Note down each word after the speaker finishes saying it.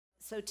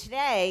So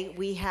today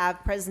we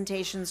have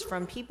presentations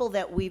from people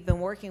that we've been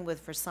working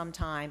with for some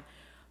time,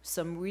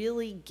 some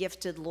really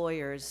gifted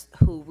lawyers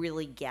who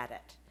really get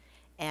it.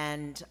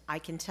 And I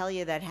can tell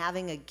you that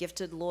having a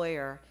gifted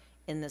lawyer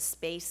in the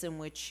space in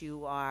which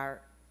you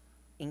are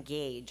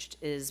engaged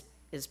is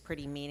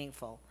pretty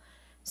meaningful.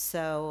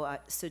 So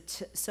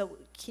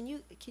can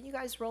you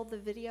guys roll the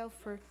video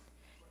for?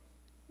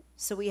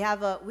 So we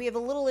have a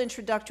little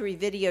introductory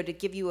video to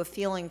give you a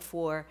feeling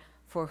for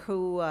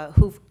who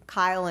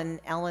Kyle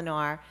and Ellen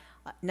are,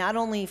 not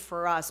only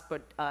for us,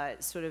 but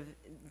sort of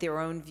their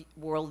own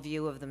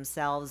worldview of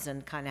themselves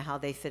and kind of how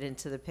they fit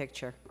into the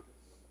picture.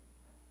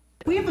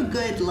 We have a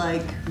good,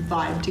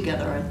 vibe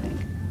together, I think.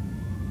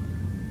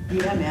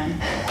 Yeah, man.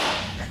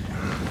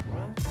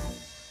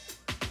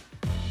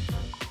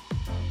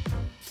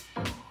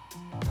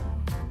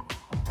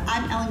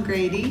 I'm Ellen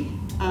Grady.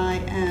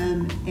 I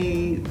am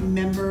a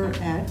member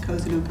at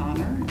Cozen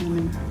O'Connor. I'm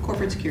in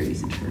corporate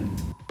securities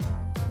insurance.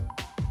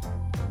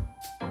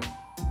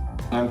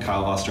 I'm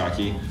Kyle Vos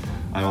Strache.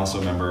 I'm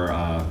also a member,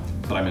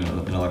 but I'm in an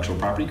intellectual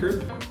property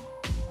group.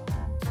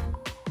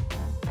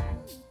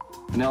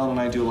 And Ellen and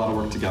I do a lot of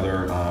work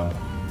together,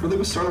 really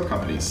with startup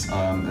companies.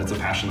 It's a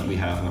passion that we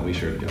have and that we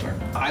share together.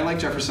 I like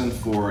Jefferson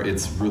for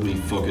its really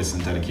focus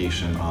and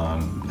dedication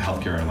on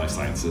healthcare and life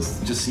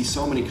sciences. Just see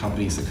so many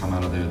companies that come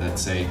out of there that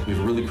say, we have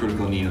a really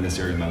critical need in this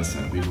area of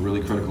medicine. We have a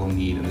really critical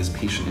need in this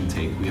patient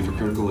intake. We have a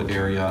critical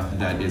area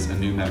that is a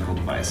new medical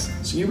device.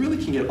 So you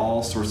really can get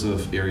all sorts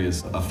of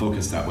areas of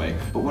focus that way.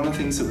 But one of the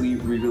things that we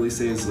really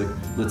say is,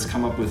 let's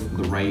come up with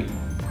the right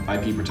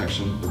IP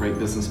protection, the right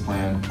business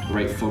plan, the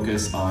right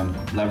focus on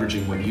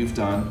leveraging what you've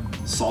done,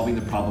 solving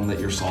the problem that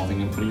you're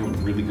solving, and putting a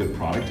really good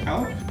product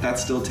out. That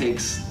still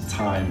takes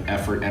time,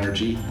 effort,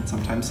 energy, and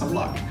sometimes some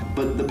luck.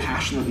 But the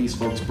passion that these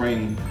folks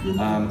bring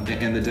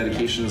and the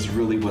dedication is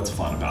really what's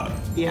fun about it.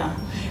 Yeah,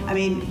 I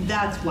mean,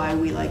 that's why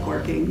we like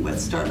working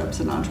with startups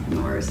and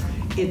entrepreneurs.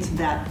 It's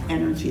that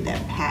energy,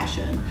 that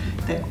passion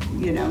that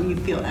you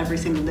feel every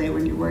single day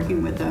when you're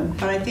working with them.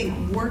 But I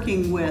think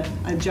working with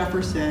a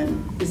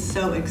Jefferson is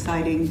so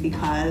exciting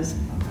because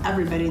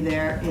everybody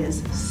there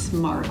is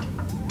smart,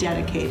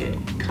 dedicated,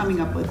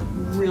 coming up with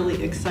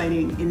really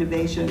exciting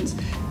innovations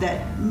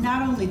that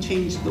not only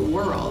change the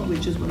world,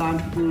 which is what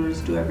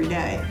entrepreneurs do every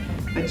day,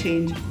 but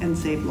change and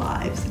save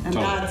lives. And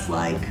that's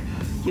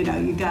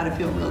you gotta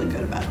feel really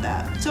good about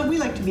that. So we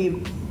like to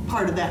be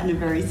part of that in a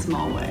very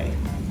small way.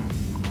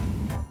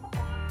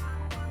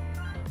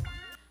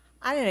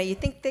 I don't know, you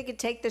think they could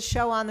take the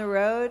show on the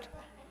road?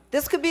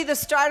 This could be the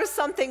start of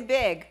something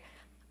big.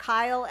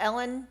 Kyle,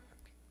 Ellen,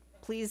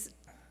 please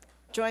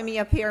join me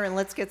up here and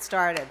let's get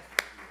started.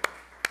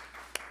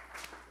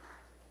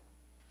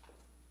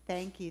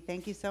 Thank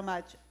you so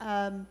much.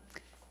 I'm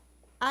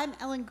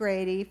Ellen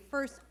Grady.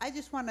 First, I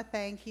just want to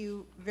thank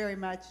you very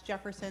much,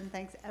 Jefferson.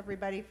 Thanks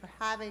everybody for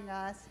having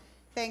us.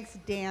 Thanks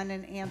Dan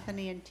and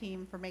Anthony and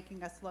team for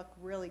making us look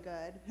really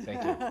good.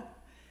 Thank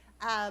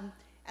you.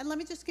 And let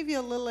me just give you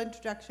a little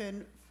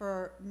introduction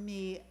for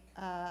me.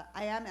 I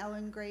am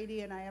Ellen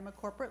Grady, and I am a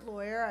corporate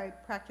lawyer. I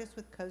practice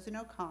with Cozen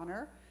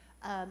O'Connor.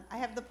 I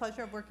have the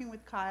pleasure of working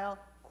with Kyle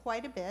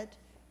quite a bit,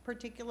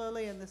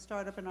 particularly in the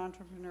startup and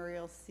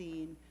entrepreneurial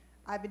scene.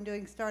 I've been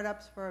doing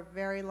startups for a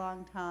very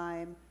long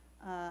time.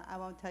 I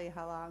won't tell you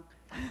how long,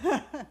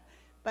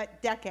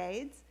 but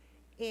decades.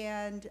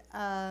 And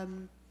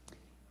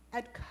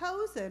at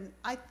Cozen,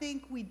 I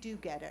think we do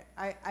get it.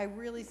 I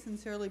really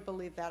sincerely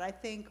believe that. I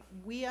think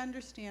we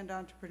understand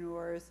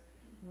entrepreneurs.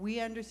 We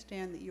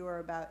understand that you are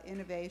about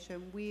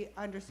innovation. We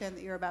understand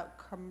that you're about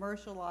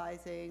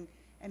commercializing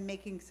and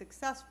making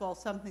successful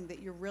something that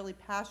you're really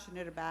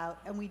passionate about,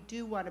 and we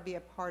do want to be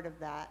a part of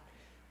that.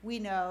 We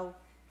know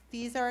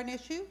fees are an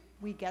issue.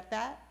 We get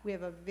that. We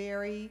have a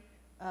very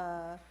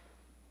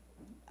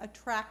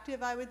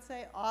attractive, I would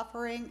say,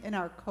 offering in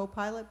our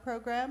co-pilot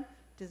program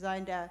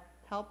designed to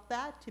help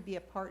that, to be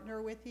a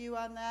partner with you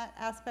on that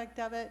aspect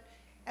of it.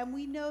 And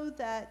we know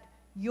that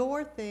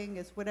your thing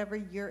is whatever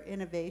your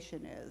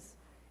innovation is.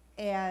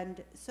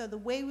 And so the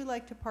way we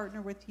like to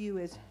partner with you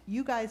is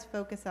you guys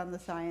focus on the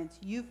science,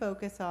 you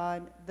focus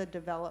on the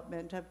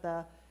development of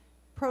the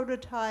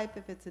prototype,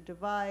 if it's a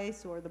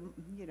device, or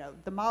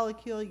the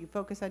molecule, you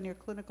focus on your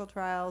clinical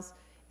trials,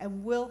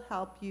 and we'll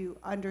help you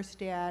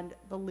understand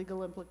the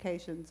legal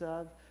implications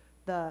of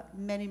the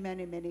many,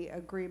 many, many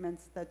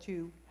agreements that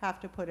you have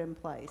to put in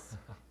place.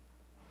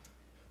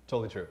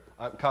 Totally true.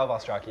 I'm Kyle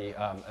Vos Strache,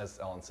 as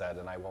Ellen said,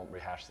 and I won't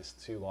rehash this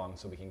too long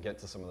so we can get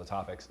to some of the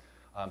topics.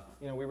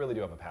 We really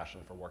do have a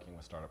passion for working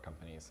with startup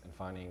companies and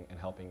finding and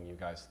helping you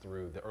guys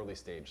through the early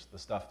stage, the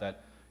stuff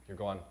that you're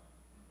going,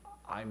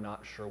 I'm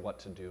not sure what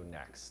to do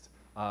next.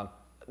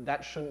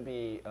 That shouldn't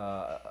be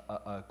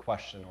a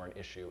question or an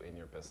issue in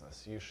your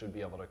business. You should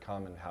be able to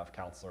come and have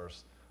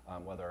counselors,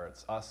 whether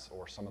it's us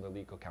or some other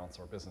legal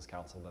counsel or business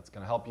counsel, that's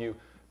going to help you,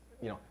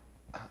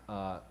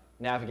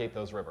 navigate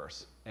those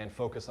rivers and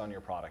focus on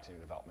your product and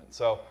your development.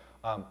 So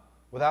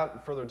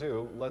without further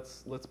ado,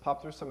 let's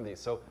pop through some of these.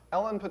 So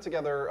Ellen put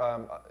together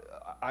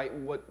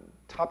what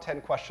top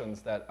 10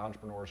 questions that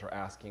entrepreneurs are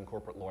asking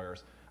corporate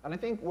lawyers And I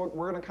think we're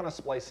going to kind of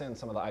splice in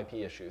some of the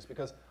IP issues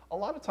because a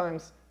lot of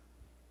times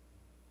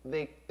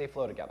they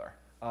flow together.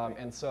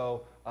 And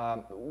so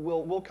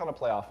we'll kind of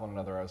play off one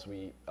another as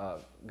we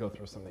go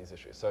through some of these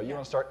issues. So you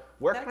want to start,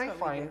 where can I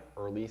find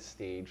early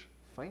stage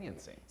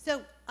financing?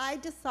 So I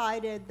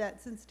decided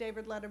that since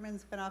David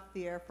Letterman's been off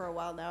the air for a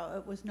while now,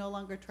 it was no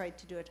longer tried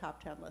to do a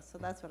top 10 list. So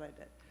that's what I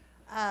did.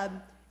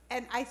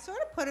 And I sort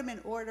of put them in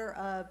order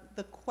of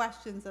the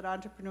questions that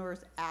entrepreneurs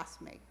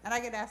ask me. And I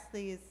get asked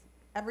these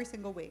every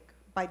single week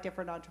by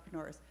different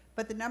entrepreneurs.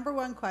 But the number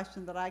one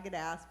question that I get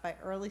asked by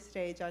early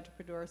stage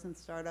entrepreneurs and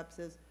startups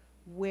is,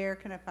 where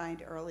can I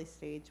find early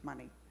stage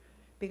money?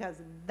 Because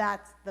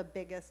that's the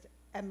biggest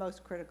and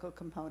most critical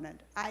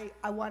component.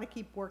 I want to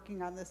keep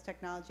working on this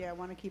technology. I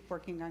want to keep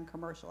working on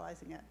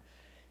commercializing it.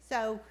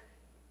 So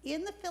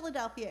in the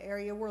Philadelphia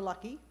area, we're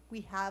lucky.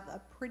 We have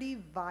a pretty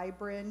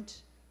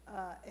vibrant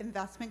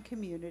investment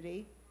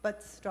community,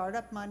 but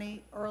startup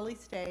money, early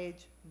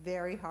stage,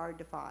 very hard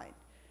to find.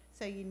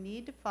 So you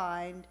need to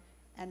find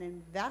an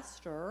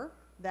investor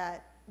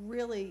that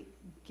really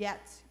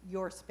gets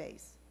your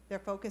space. They're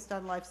focused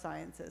on life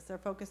sciences. They're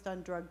focused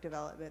on drug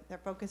development. They're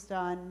focused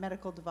on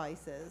medical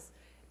devices.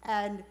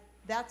 And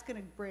that's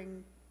going to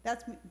mean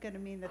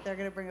that they're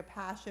going to bring a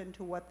passion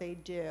to what they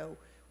do.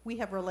 We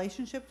have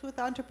relationships with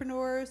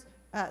entrepreneurs,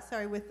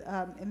 with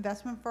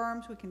investment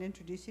firms. We can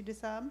introduce you to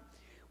some.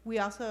 We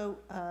also,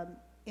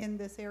 in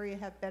this area,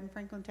 have Ben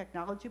Franklin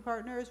Technology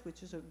Partners,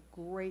 which is a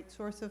great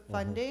source of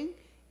funding.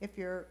 If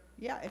you're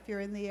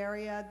in the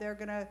area,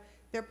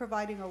 they're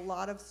providing a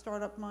lot of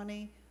startup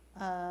money,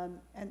 and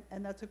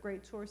that's a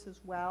great source as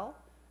well.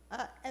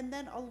 And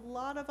then a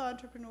lot of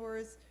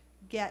entrepreneurs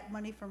get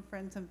money from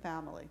friends and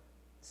family.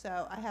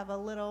 So I have a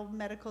little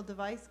medical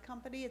device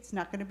company. It's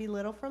not going to be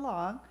little for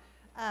long.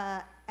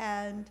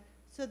 And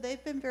so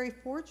they've been very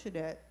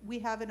fortunate. We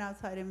have an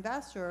outside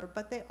investor,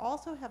 but they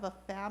also have a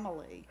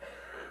family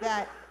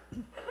that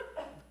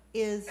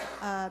has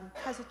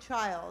a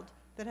child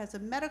that has a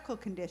medical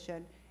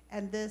condition,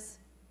 and this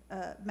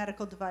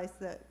medical device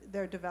that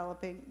they're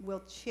developing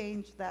will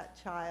change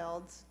that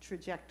child's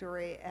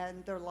trajectory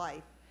and their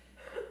life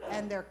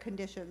and their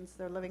conditions,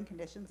 their living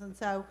conditions. And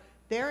so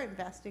they're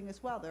investing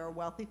as well. They're a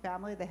wealthy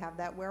family. They have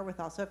that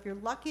wherewithal. So if you're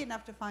lucky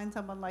enough to find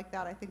someone like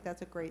that, I think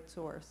that's a great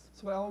source.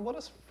 So Alan, what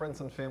does friends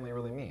and family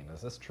really mean?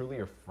 Is this truly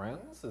your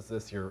friends? Is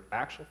this your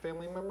actual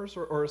family members?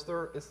 Or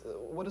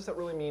what does that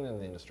really mean in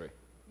the industry?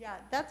 Yeah,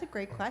 that's a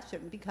great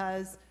question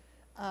because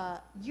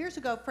years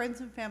ago,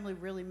 friends and family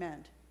really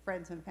meant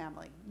friends and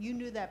family. You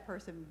knew that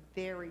person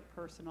very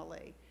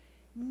personally.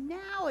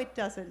 Now it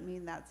doesn't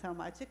mean that so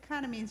much. It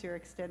kind of means your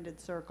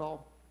extended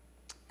circle.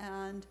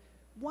 And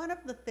one of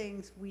the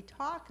things we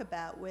talk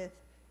about with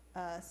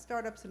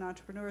startups and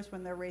entrepreneurs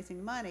when they're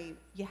raising money,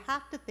 you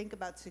have to think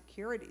about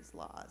securities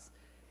laws,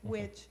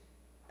 which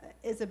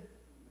is a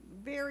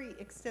very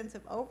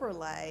extensive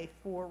overlay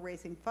for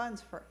raising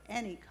funds for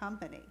any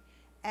company.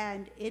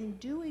 And in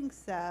doing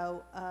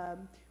so,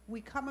 we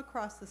come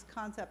across this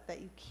concept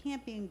that you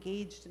can't be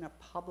engaged in a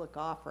public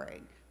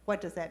offering.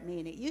 What does that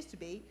mean? It used to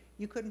be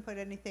you couldn't put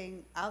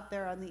anything out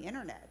there on the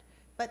internet.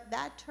 But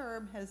that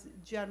term has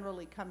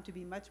generally come to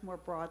be much more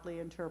broadly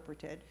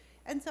interpreted.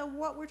 And so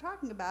what we're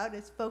talking about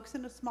is folks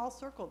in a small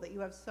circle that you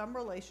have some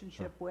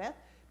relationship with.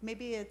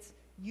 Maybe it's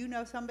you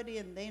know somebody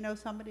and they know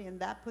somebody, and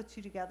that puts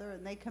you together,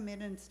 and they come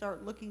in and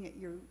start looking at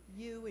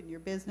you and your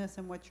business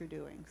and what you're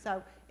doing.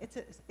 So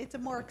it's a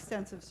more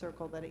extensive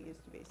circle than it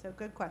used to be. So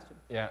good question.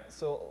 Yeah,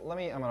 so I'm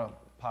going to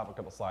pop a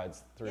couple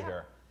slides through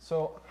here.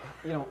 So,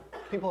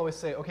 people always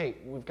say, okay,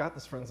 we've got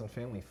this friends and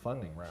family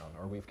funding round,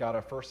 or we've got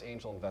a first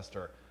angel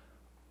investor.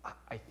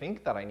 I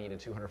think that I needed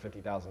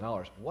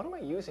 $250,000. What am I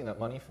using that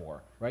money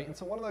for, right? And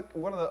so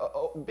one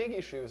of the big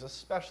issues,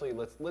 especially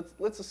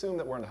let's assume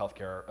that we're in the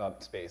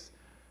healthcare space.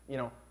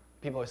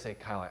 People always say,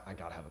 Kyle, I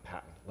gotta have a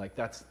patent. Like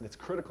that's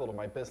critical to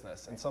my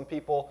business. And some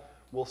people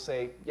will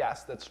say,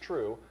 yes, that's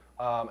true,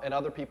 and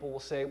other people will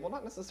say, well,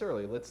 not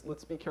necessarily.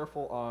 Let's be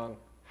careful on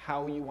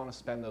how you want to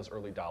spend those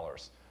early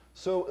dollars.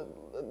 So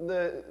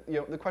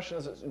the question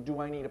is, do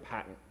I need a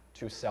patent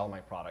to sell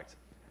my product?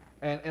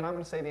 And I'm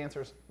going to say the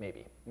answer is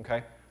maybe,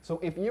 okay? So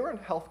if you're in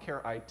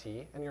healthcare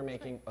IT and you're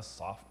making a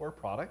software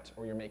product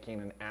or you're making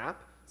an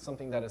app,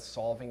 something that is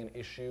solving an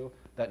issue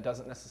that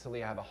doesn't necessarily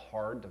have a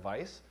hard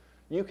device,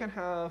 you can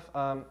have,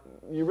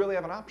 you really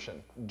have an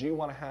option. Do you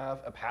want to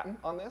have a patent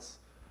on this?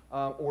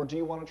 Or do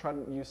you want to try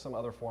to use some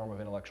other form of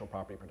intellectual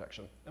property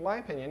protection? In my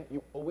opinion,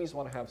 you always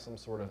want to have some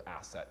sort of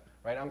asset,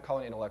 right? I'm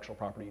calling intellectual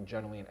property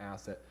generally an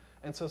asset.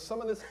 And so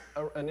some of this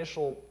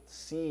initial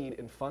seed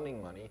and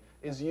funding money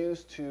is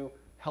used to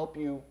help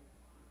you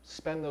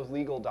spend those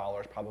legal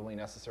dollars probably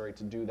necessary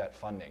to do that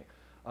funding.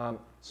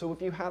 So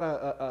if you had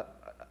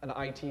an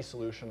IT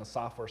solution, a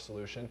software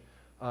solution,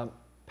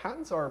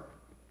 patents are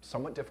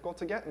somewhat difficult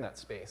to get in that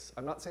space.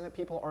 I'm not saying that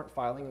people aren't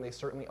filing, and they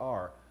certainly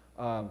are.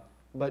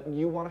 But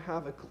you want to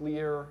have a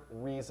clear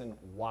reason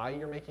why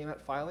you're making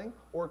that filing,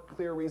 or a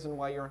clear reason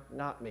why you're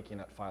not making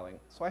that filing.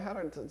 So I had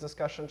a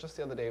discussion just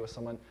the other day with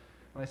someone,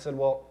 and I said,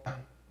 well,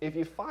 if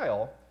you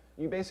file,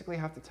 you basically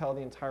have to tell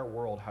the entire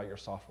world how your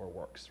software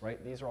works,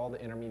 right? These are all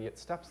the intermediate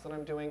steps that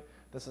I'm doing.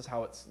 This is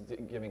how it's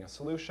giving a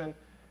solution.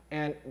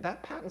 And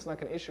that patent's not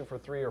going to issue for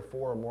 3 or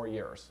 4 or more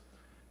years.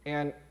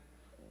 And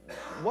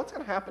what's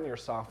going to happen to your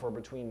software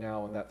between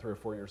now and that 3 or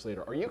 4 years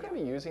later? Are you going to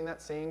be using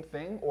that same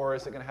thing, or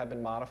is it going to have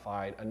been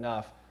modified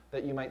enough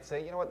that you might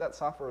say, you know what, that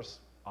software is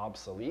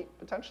obsolete,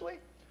 potentially?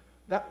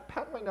 That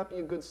patent might not be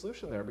a good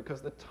solution there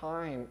because the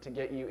time to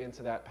get you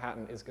into that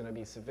patent is going to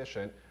be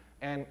sufficient.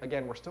 And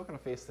again, we're still going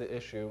to face the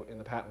issue in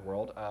the patent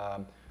world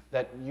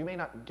that you may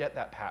not get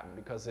that patent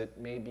because it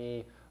may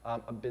be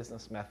a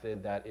business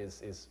method that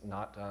is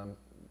not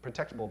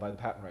protectable by the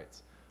patent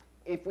rights.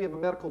 If we have a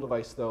medical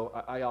device, though,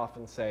 I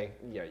often say,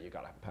 yeah, you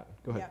got to have a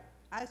patent. Go ahead.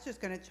 Yeah, I was just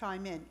going to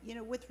chime in. You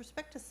know, with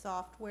respect to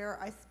software,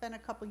 I spent a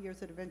couple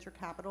years at a venture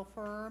capital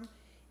firm,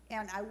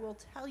 and I will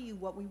tell you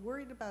what we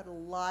worried about a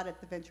lot at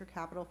the venture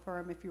capital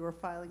firm if you were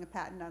filing a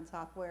patent on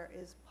software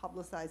is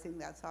publicizing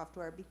that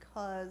software,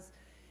 because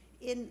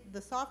in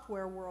the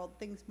software world,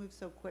 things move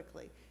so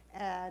quickly.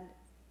 And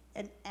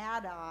an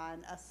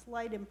add-on, a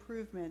slight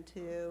improvement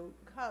to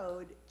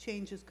code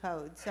changes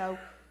code. So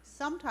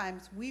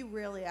sometimes we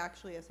really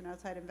actually, as an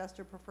outside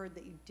investor, preferred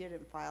that you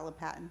didn't file a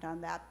patent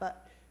on that,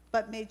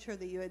 but made sure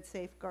that you had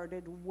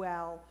safeguarded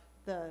well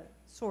the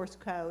source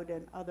code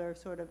and other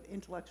sort of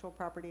intellectual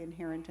property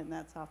inherent in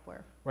that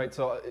software. Right,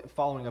 so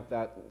following up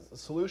that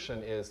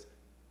solution is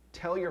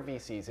tell your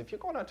VCs, if you're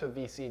going out to a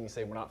VC and you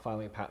say we're not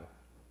filing a patent,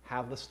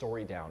 have the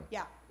story down.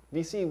 Yeah.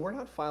 VC, we're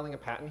not filing a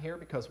patent here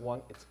because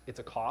 1, it's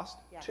a cost.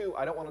 Yeah. 2,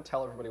 I don't want to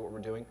tell everybody what we're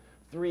doing.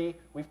 3,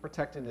 we've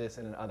protected this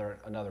in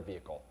another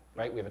vehicle,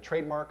 right? We have a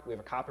trademark, we have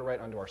a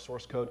copyright under our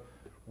source code.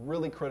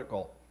 Really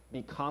critical,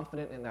 be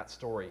confident in that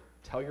story.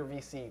 Tell your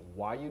VC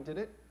why you did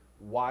it,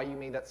 why you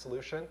made that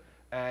solution,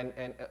 and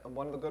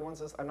one of the good ones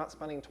is I'm not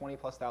spending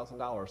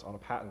 $20,000+ on a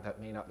patent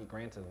that may not be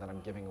granted that I'm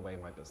giving away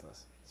my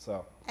business.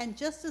 So. And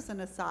just as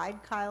an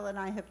aside, Kyle and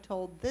I have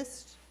told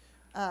this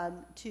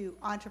to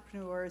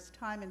entrepreneurs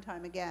time and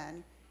time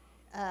again,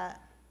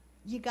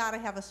 you got to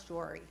have a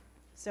story.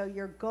 So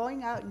you're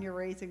going out and you're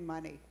raising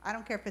money. I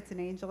don't care if it's an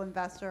angel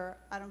investor.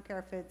 I don't care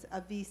if it's a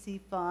VC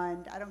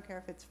fund. I don't care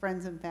if it's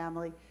friends and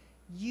family.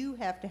 You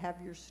have to have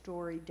your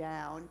story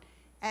down.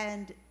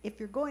 And if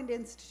you're going to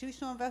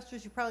institutional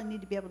investors, you probably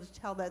need to be able to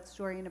tell that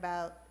story in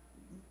about,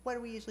 what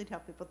do we usually tell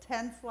people,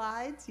 10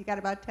 slides? You got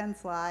about 10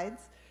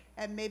 slides.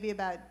 And maybe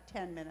about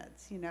 10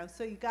 minutes, you know.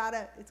 So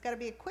it's gotta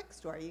be a quick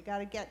story. You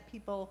gotta get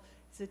people's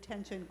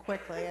attention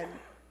quickly, and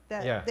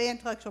the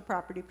intellectual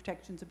property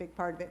protection is a big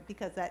part of it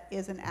because that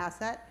is an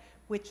asset,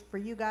 which for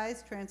you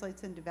guys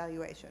translates into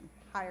valuation,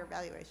 higher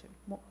valuation.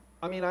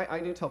 I mean, I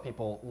do tell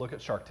people, look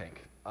at Shark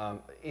Tank.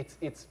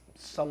 It's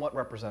somewhat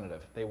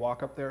representative. They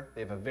walk up there,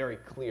 they have a very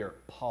clear,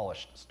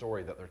 polished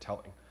story that they're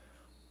telling.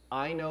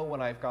 I know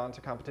when I've gone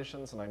to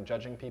competitions and I'm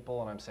judging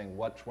people and I'm saying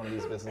which one of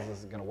these businesses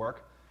is gonna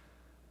work,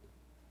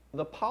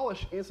 the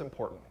polish is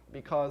important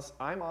because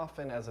I'm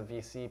often, as a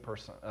VC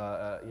person,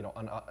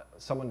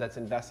 someone that's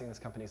investing in these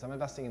companies, I'm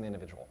investing in the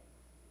individual.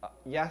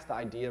 Yes, the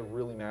idea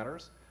really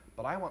matters,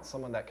 but I want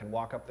someone that can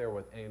walk up there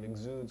with and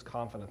exudes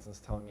confidence and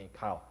is telling me,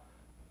 Kyle,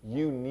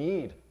 you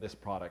need this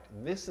product.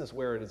 This is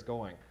where it is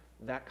going.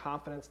 That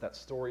confidence, that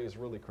story is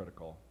really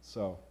critical.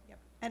 So. Yep.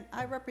 And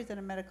I represent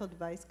a medical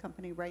device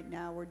company right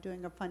now. We're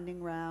doing a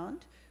funding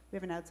round. We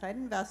have an outside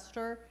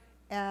investor,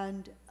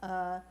 and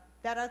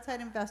that outside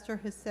investor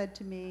has said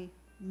to me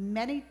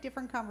many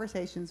different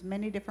conversations,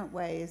 many different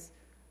ways,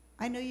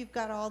 I know you've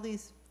got all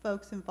these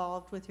folks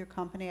involved with your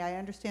company. I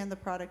understand the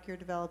product you're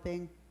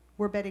developing.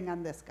 We're betting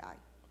on this guy.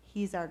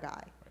 He's our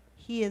guy. Right.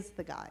 He is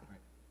the guy.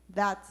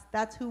 Right.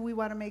 That's who we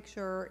want to make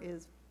sure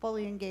is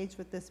fully engaged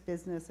with this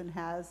business and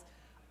has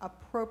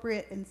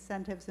appropriate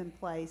incentives in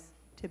place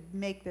to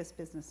make this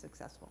business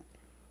successful.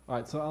 All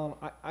right, so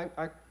Ellen,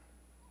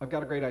 I've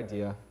got a great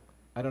idea.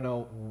 I don't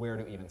know where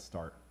to even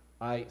start.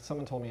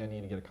 Someone told me I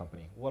need to get a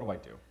company. What do I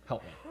do?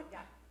 Help me.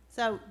 Yeah.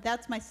 So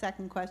that's my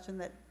second question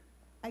that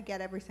I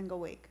get every single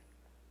week.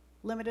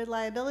 Limited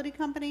liability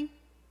company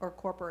or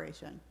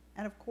corporation?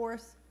 And of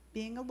course,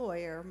 being a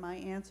lawyer, my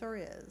answer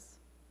is,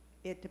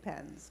 it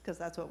depends, because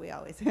that's what we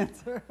always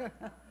answer.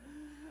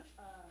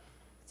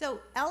 So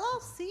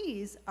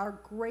LLCs are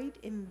great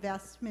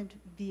investment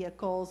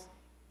vehicles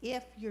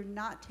if you're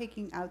not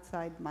taking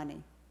outside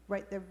money,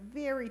 right? They're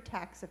very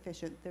tax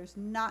efficient. There's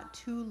not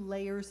 2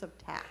 layers of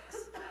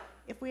tax.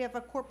 If we have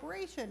a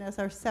corporation as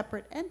our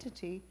separate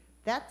entity,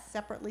 that's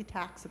separately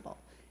taxable.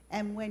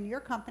 And when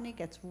your company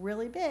gets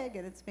really big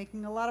and it's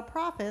making a lot of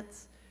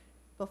profits,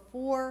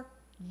 before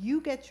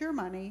you get your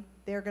money,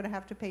 they're going to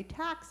have to pay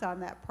tax on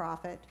that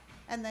profit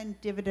and then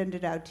dividend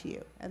it out to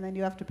you. And then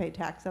you have to pay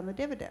tax on the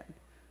dividend.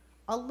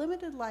 A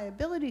limited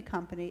liability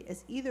company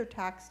is either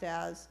taxed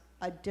as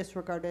a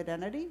disregarded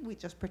entity, we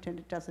just pretend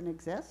it doesn't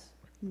exist,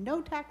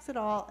 no tax at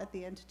all at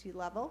the entity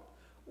level,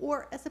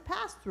 or as a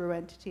pass-through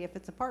entity if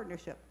it's a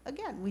partnership.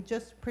 Again, we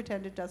just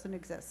pretend it doesn't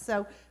exist.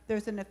 So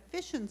there's an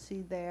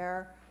efficiency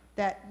there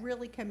that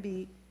really can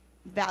be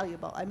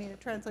valuable. I mean, it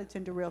translates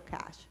into real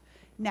cash.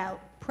 Now,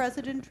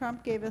 President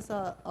Trump gave us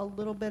a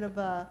little bit of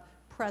a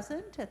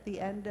present at the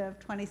end of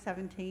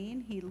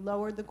 2017. He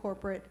lowered the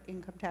corporate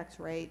income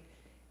tax rate.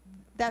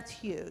 That's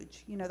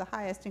huge. You know, the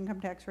highest income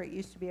tax rate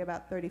used to be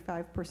about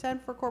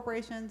 35% for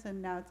corporations,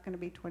 and now it's going to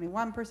be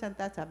 21%.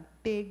 That's a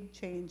big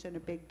change and a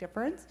big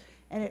difference,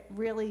 and it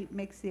really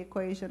makes the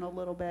equation a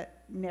little bit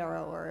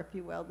narrower, if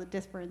you will, the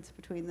difference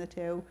between the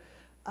two.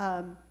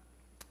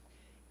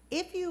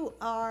 If you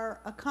are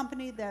a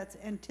company that's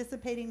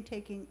anticipating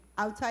taking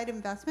outside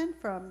investment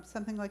from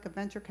something like a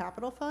venture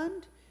capital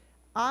fund,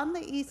 on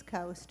the East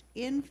Coast,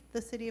 in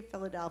the city of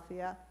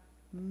Philadelphia,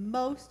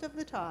 most of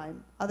the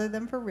time, other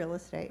than for real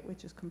estate,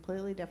 which is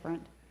completely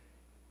different,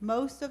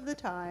 most of the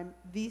time,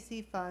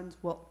 VC funds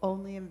will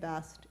only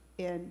invest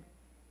in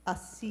a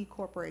C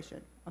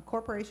corporation. A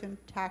corporation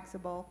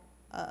taxable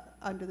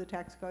under the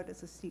tax code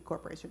is a C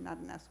corporation, not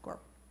an S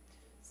corp.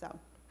 So.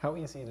 How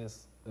easy it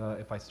is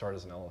if I start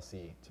as an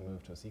LLC to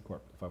move to a C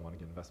corp if I want to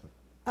get investment?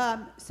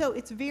 So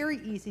it's very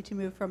easy to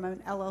move from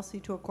an LLC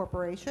to a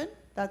corporation.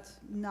 That's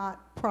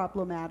not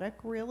problematic,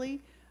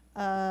 really.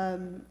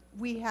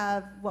 We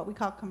have what we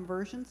call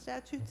conversion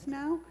statutes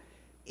now.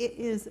 It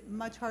is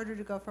much harder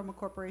to go from a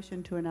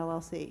corporation to an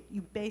LLC.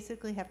 You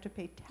basically have to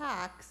pay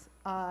tax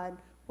on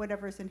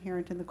whatever is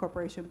inherent in the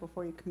corporation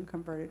before you can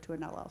convert it to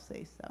an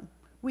LLC. So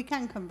we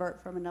can convert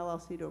from an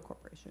LLC to a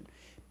corporation.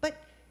 But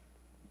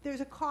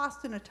there's a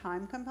cost and a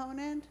time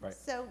component. Right.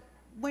 So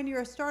when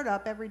you're a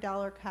startup, every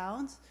dollar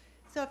counts.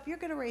 So if you're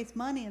going to raise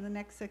money in the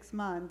next 6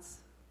 months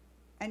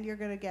and you're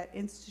going to get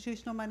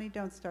institutional money,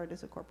 don't start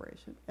as a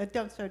corporation.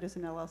 Don't start as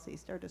an LLC,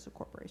 start as a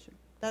corporation.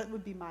 That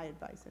would be my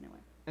advice anyway.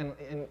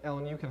 And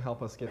Ellen, you can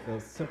help us get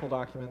those simple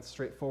documents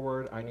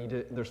straightforward.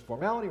 There's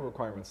formality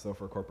requirements though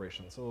for a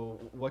corporation. So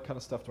what kind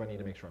of stuff do I need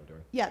to make sure I'm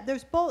doing? Yeah,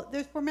 there's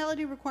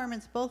formality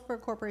requirements both for a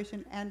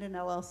corporation and an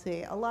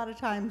LLC. A lot of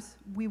times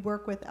we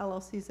work with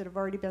LLCs that have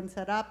already been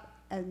set up,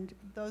 and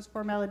those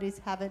formalities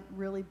haven't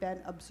really been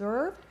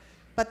observed,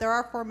 but there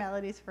are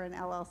formalities for an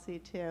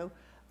LLC too.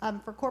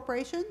 For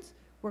corporations,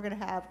 we're going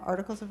to have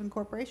articles of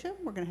incorporation,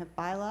 we're going to have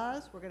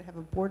bylaws, we're going to have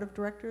a board of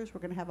directors,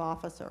 we're going to have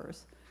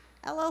officers.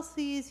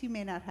 LLCs, you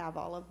may not have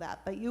all of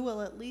that, but you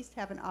will at least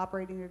have an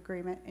operating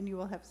agreement, and you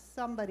will have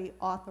somebody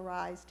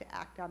authorized to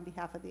act on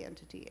behalf of the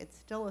entity. It's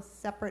still a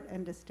separate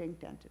and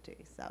distinct entity.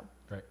 So.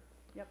 Great.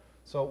 Yep.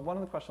 So one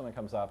of the questions that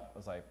comes up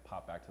as I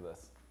pop back to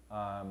this,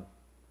 I'm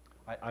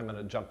going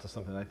to jump to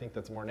something I think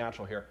that's more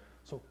natural here.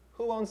 So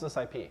who owns this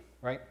IP,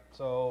 right?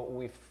 So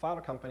we filed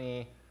a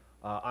company,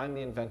 I'm the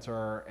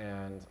inventor,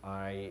 and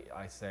I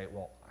say,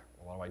 well,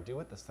 what do I do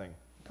with this thing?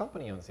 The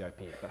company owns the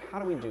IP, but how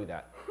do we do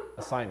that?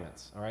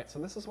 Assignments, all right? So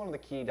this is one of the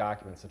key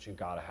documents that you've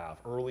got to have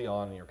early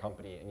on in your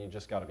company, and you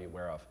just got to be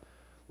aware of.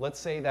 Let's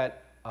say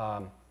that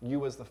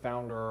you as the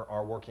founder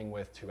are working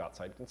with 2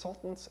 outside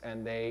consultants,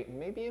 and they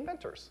may be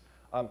inventors.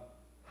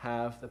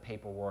 Have the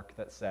paperwork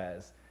that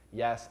says,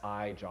 yes,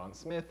 I, John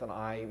Smith, and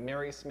I,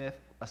 Mary Smith,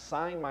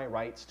 assign my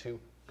rights to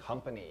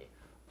company.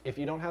 If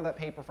you don't have that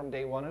paper from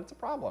day one, it's a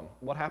problem.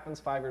 What happens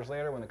 5 years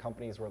later when the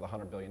company is worth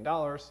 $100 billion?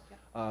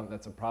 Yep.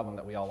 That's a problem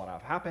that we all want to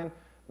have happen.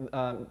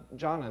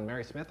 John and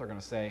Mary Smith are going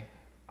to say,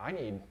 I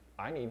need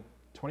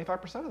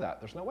 25% of that.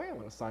 There's no way I'm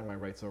going to sign my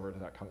rights over to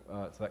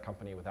that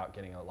company without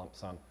getting a lump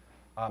sum.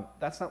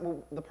 That's not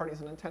what the parties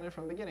had intended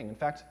from the beginning. In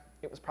fact,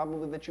 it was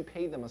probably that you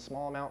paid them a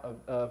small amount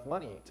of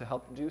money to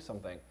help do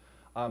something.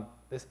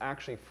 This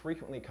actually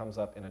frequently comes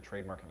up in a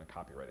trademark and a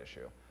copyright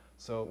issue.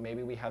 So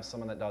maybe we have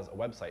someone that does a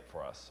website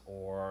for us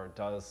or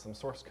does some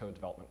source code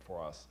development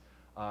for us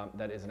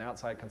that is an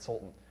outside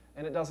consultant.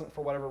 And it doesn't,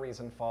 for whatever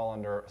reason, fall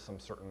under some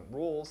certain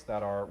rules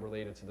that are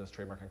related to those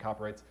trademark and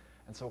copyrights.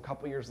 And so a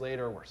couple years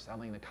later, we're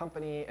selling the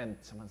company, and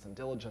someone's in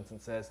diligence and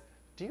says,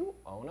 do you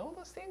own all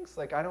those things?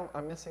 Like,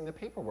 I'm missing the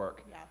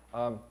paperwork.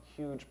 Yeah.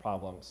 Huge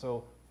problem.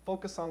 So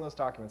focus on those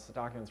documents. The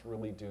documents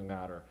really do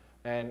matter.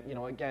 And, you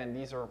know, again,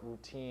 these are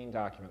routine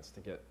documents to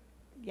get.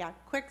 Yeah,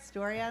 quick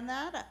story on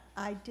that.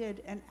 I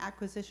did an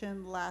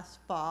acquisition last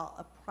fall,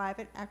 a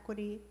private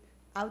equity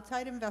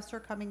outside investor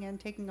coming in,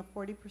 taking a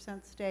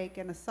 40% stake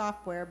in a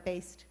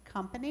software-based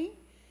company.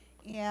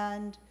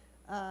 And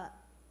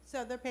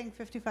so they're paying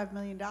 $55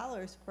 million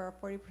for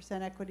a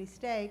 40% equity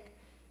stake.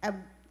 And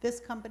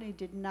this company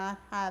did not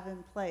have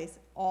in place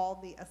all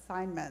the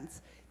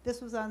assignments.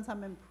 This was on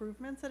some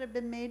improvements that had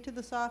been made to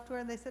the software,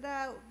 and they said,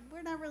 oh,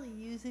 we're not really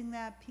using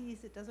that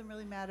piece. It doesn't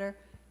really matter.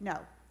 No.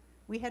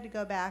 We had to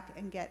go back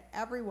and get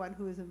everyone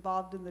who was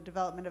involved in the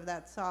development of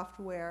that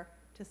software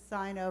to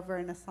sign over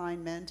an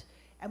assignment.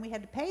 And we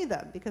had to pay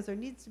them because there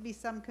needs to be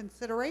some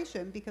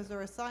consideration because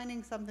they're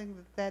assigning something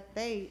that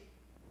they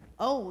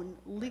own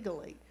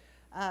legally.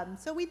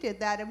 So we did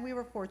that, and we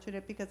were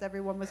fortunate because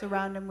everyone was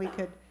around and we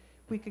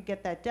could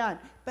get that done.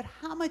 But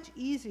how much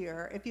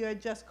easier if you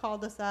had just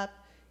called us up.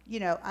 You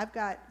know, I've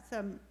got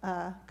some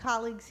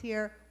colleagues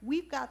here.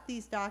 We've got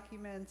these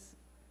documents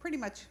pretty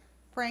much,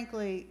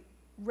 frankly,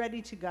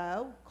 ready to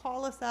go.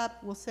 Call us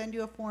up. We'll send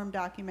you a form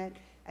document,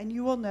 and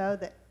you will know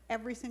that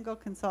every single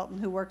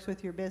consultant who works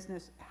with your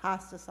business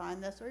has to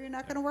sign this, or you're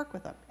not going to work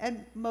with them.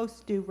 And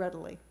most do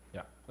readily.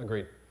 Yeah,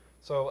 agreed.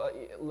 So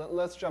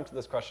let's jump to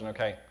this question.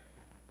 Okay,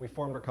 we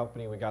formed our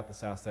company, we got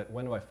this asset,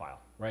 when do I file,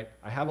 right?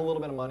 I have a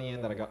little bit of money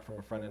in that I got from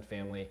a friend and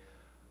family,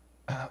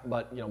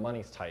 but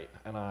money's tight,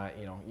 and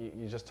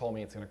you just told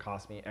me it's going to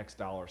cost me X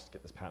dollars to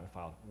get this patent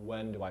filed.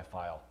 When do I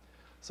file?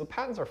 So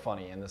patents are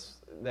funny in this,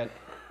 that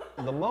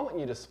the moment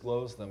you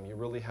disclose them, you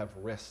really have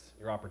risked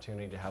your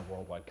opportunity to have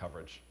worldwide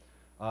coverage.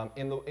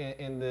 In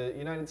the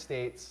United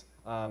States,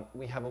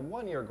 we have a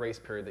 1-year grace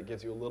period that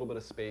gives you a little bit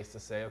of space to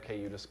say, okay,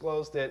 you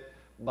disclosed it,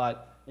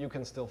 but you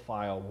can still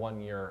file 1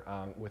 year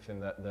within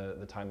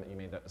the time that you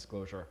made that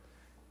disclosure.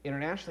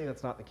 Internationally,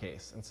 that's not the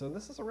case. And so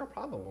this is a real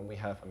problem when we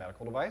have a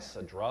medical device,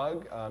 a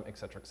drug, et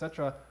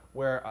cetera,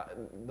 where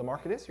the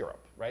market is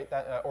Europe, right?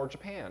 Or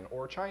Japan,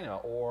 or China,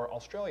 or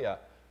Australia.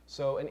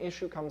 So an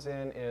issue comes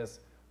in is,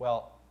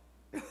 well,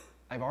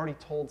 I've already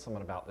told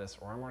someone about this,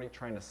 or I'm already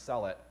trying to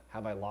sell it.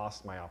 Have I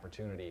lost my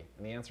opportunity?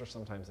 And the answer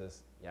sometimes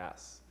is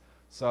yes.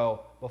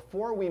 So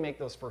before we make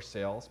those first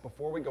sales,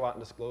 before we go out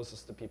and disclose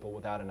this to people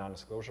without a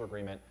non-disclosure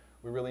agreement,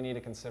 we really need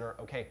to consider,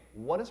 okay,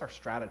 what is our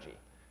strategy?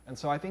 And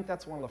so I think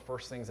that's one of the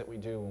first things that we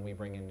do when we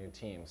bring in new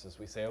teams is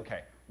we say,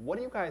 okay, what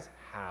do you guys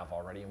have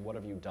already and what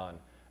have you done?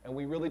 And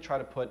we really try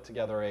to put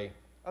together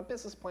a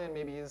business plan,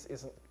 maybe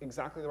isn't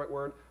exactly the right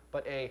word,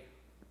 but a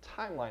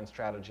timeline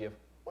strategy of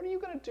what are you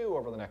going to do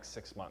over the next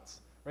 6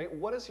 months, right?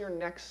 What is your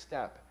next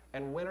step?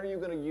 And when are you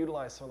going to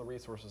utilize some of the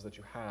resources that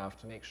you have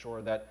to make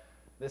sure that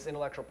this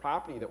intellectual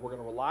property that we're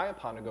going to rely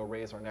upon to go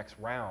raise our next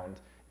round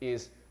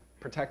is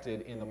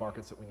protected in the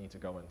markets that we need to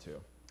go into?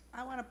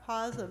 I want to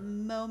pause a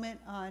moment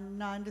on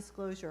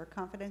non-disclosure,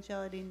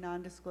 confidentiality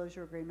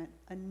non-disclosure agreement,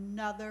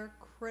 another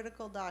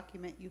critical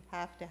document you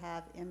have to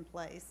have in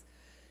place.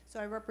 So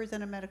I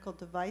represent a medical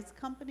device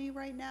company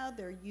right now.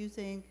 They're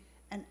using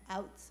an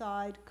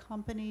outside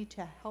company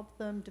to help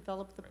them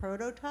develop the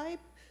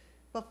prototype.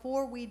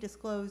 Before we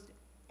disclosed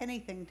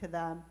anything to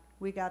them,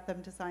 we got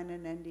them to sign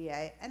an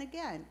NDA. And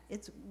again,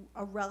 it's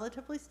a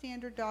relatively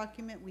standard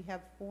document. We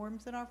have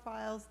forms in our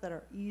files that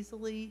are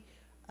easily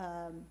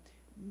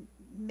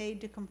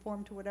made to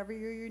conform to whatever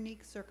your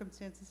unique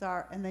circumstances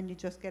are, and then you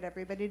just get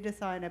everybody to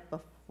sign it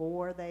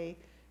before they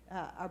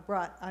are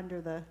brought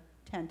under the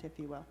tent, if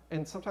you will.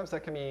 And sometimes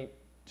that can be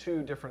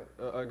 2 different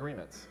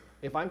agreements.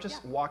 If I'm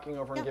just walking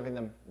over and giving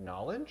them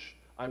knowledge,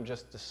 I'm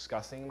just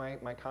discussing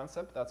my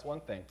concept, that's one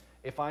thing.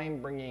 If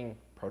I'm bringing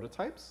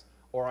prototypes,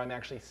 or I'm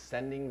actually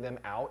sending them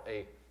out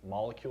a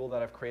molecule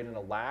that I've created in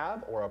a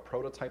lab, or a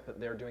prototype that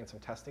they're doing some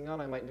testing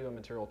on, I might do a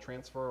material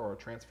transfer or a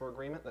transfer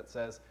agreement that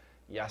says,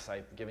 yes,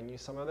 I've given you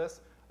some of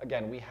this.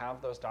 Again, we have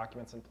those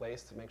documents in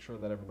place to make sure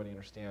that everybody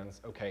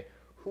understands, okay,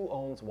 who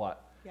owns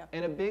what? Yep.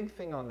 And a big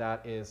thing on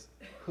that is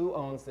who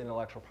owns the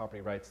intellectual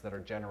property rights that are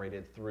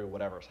generated through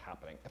whatever's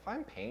happening. If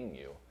I'm paying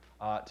you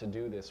to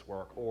do this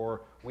work,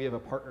 or we have a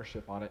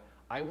partnership on it,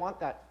 I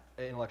want that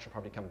intellectual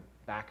property to come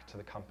back to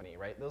the company,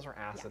 right? Those are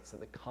assets that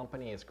the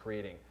company is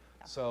creating.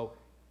 So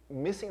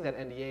missing that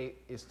NDA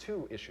is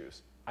 2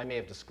 issues. I may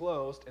have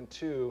disclosed, and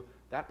 2,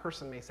 that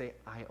person may say,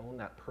 I own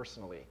that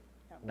personally,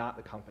 not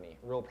the company.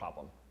 Real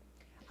problem.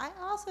 I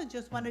also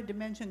just wanted to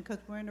mention, because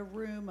we're in a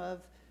room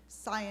of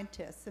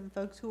scientists and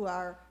folks who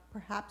are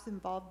perhaps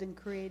involved in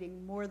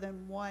creating more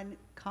than one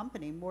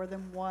company, more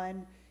than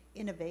one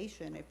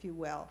innovation, if you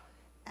will.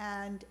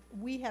 And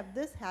we have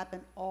this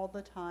happen all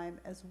the time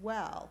as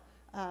well.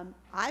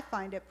 I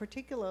find it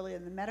particularly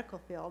in the medical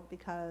field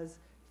because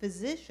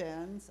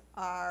physicians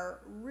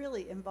are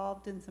really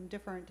involved in some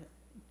different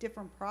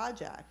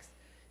projects.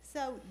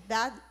 So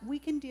that we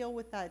can deal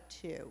with that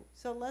too.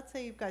 So let's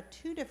say you've got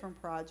 2 different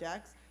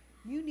projects.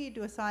 You need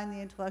to assign the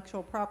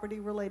intellectual property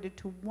related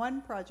to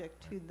one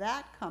project to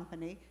that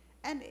company.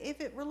 And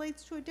if it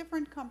relates to a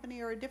different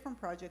company or a different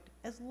project,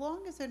 as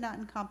long as they're not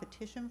in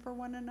competition for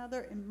one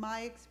another, in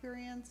my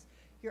experience,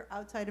 your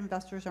outside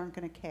investors aren't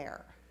going to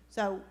care.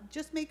 So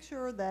just make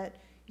sure that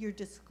you're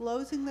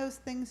disclosing those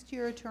things to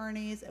your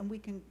attorneys, and we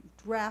can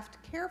draft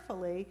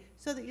carefully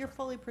so that you're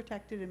fully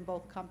protected in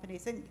both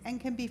companies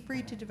and can be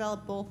free to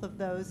develop both of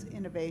those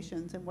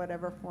innovations in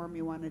whatever form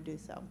you want to do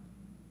so.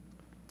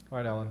 All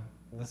right, Ellen,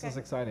 this is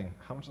exciting.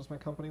 How much is my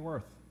company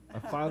worth?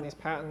 I've filed these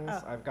patents.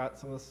 I've got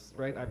some of this,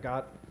 right? I've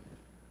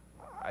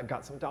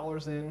got some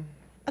dollars in.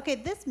 Okay,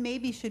 this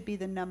maybe should be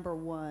the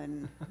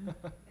 #1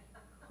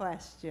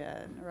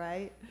 question,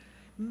 right?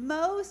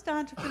 Most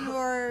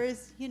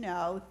entrepreneurs,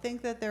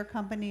 think that their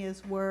company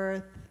is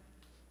worth,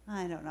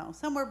 I don't know,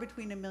 somewhere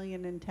between $1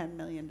 million and $10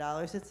 million.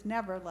 It's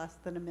never less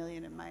than $1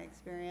 million in my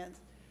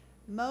experience.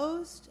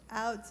 Most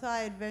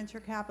outside venture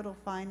capital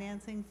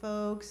financing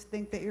folks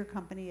think that your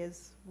company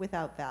is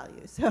without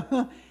value.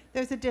 So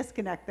there's a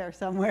disconnect there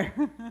somewhere.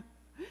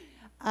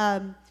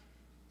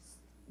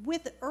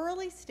 With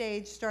early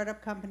stage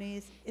startup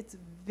companies, it's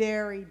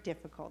very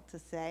difficult to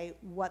say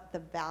what the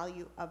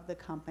value of the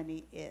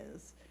company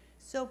is.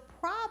 So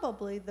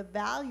probably the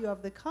value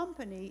of the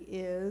company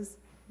is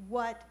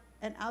what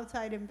an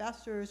outside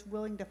investor is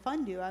willing to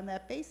fund you on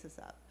that basis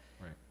of.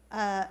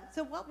 Right.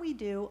 So what we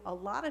do a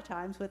lot of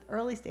times with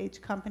early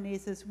stage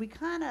companies is we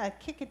kind of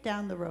kick it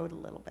down the road a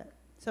little bit.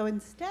 So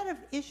instead of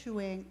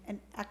issuing an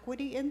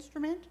equity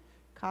instrument,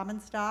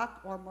 common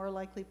stock or more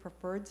likely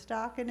preferred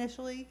stock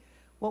initially.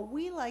 What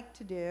we like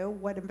to do,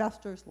 what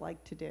investors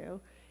like to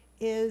do,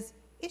 is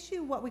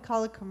issue what we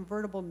call a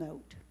convertible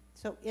note.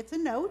 So it's a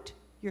note,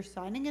 you're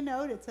signing a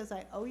note, it says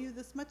I owe you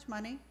this much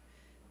money,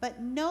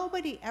 but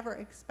nobody ever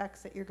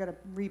expects that you're going to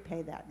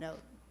repay that note.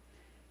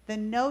 The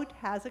note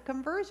has a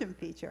conversion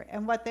feature,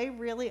 and what they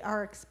really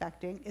are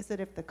expecting is that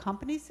if the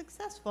company's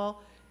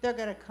successful, they're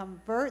going to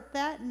convert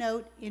that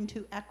note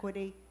into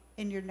equity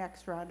in your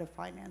next round of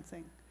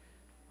financing.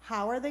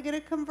 How are they going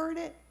to convert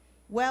it?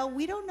 Well,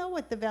 we don't know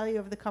what the value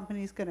of the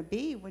company is going to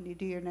be when you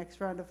do your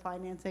next round of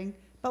financing,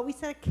 but we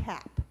set a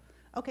cap.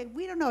 Okay,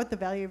 we don't know what the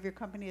value of your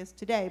company is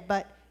today,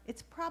 but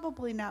it's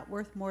probably not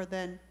worth more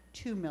than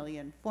 2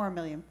 million, 4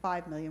 million,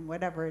 5 million,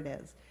 whatever it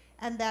is.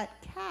 And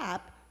that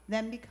cap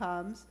then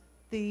becomes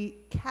the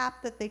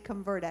cap that they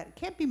convert at. It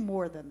can't be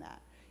more than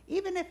that.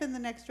 Even if in the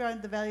next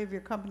round the value of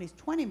your company is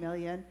 20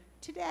 million,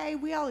 today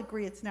we all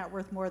agree it's not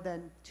worth more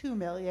than 2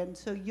 million,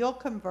 so you'll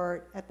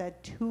convert at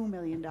that $2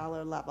 million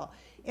level.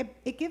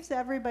 It gives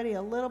everybody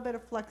a little bit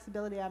of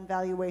flexibility on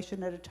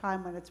valuation at a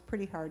time when it's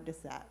pretty hard to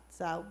set.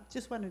 So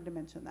just wanted to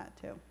mention that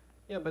too.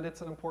 Yeah, but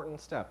it's an important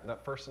step.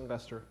 That first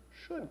investor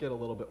should get a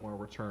little bit more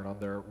return on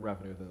their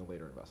revenue than the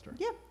later investor.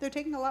 Yeah, they're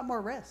taking a lot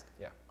more risk.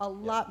 Yeah. A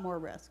lot more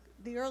risk.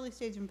 The early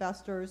stage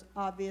investors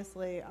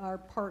obviously are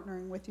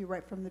partnering with you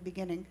right from the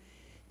beginning.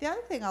 The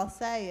other thing I'll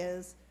say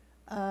is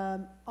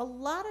a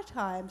lot of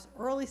times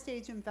early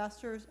stage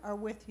investors are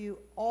with you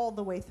all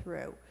the way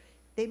through.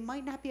 They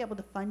might not be able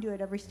to fund you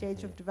at every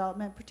stage of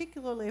development,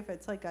 particularly if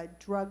it's like a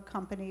drug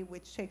company,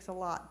 which takes a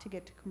lot to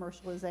get to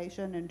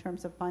commercialization in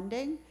terms of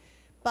funding.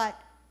 But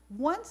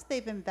once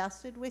they've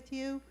invested with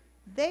you,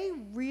 they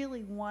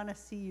really want to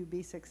see you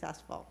be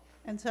successful.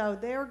 And so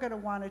they're going to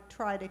want to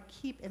try to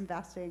keep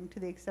investing to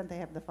the extent they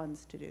have the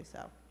funds to do so.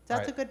 So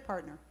that's a good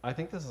partner. I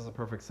think this is a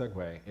perfect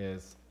segue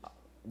is,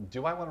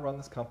 do I want to run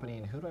this company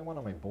and who do I want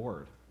on my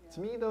board? Yeah.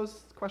 To me,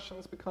 those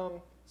questions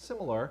become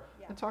similar.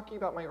 Yeah. And talking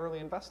about my early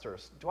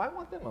investors, do I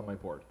want them on my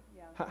board?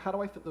 Yeah. How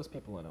do I fit those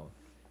people in, Ellen?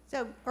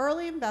 So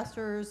early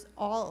investors,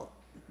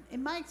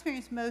 in my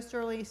experience, most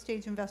early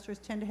stage investors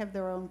tend to have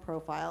their own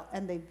profile,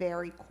 and they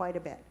vary quite a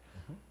bit.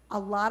 A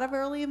lot of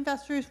early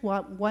investors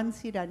want one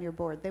seat on your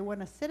board. They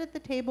want to sit at the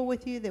table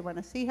with you. They want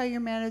to see how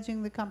you're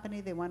managing the company.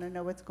 They want to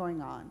know what's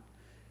going on.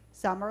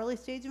 Some early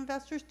stage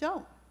investors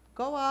don't.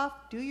 Go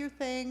off, do your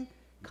thing,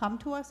 come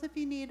to us if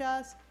you need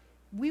us.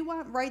 We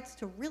want rights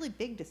to really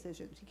big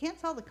decisions. You can't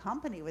sell the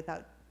company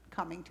without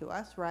coming to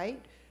us, right?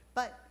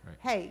 But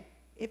hey,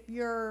 if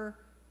you're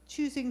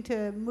choosing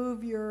to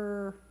move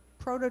your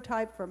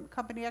prototype from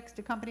company X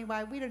to company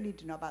Y, we don't need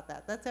to know about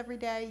that. That's every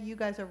day. You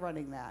guys are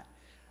running that.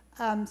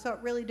 So it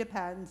really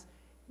depends.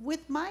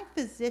 With my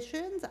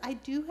physicians, I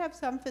do have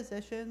some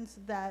physicians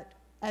that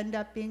end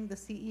up being the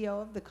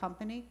CEO of the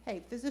company.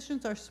 Hey,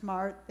 physicians are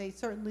smart. They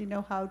certainly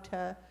know how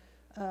to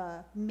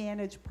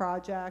manage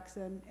projects,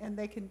 and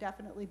they can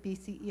definitely be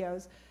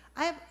CEOs.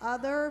 I have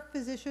other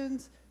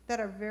physicians that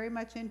are very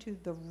much into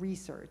the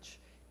research,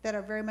 that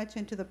are very much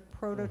into the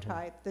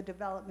prototype, the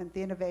development,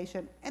 the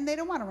innovation, and they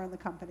don't want to run the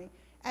company.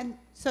 And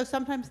so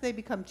sometimes they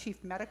become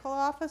chief medical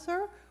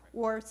officer,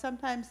 or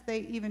sometimes they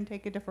even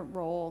take a different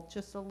role,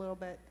 just a little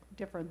bit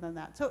different than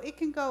that. So it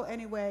can go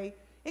anyway.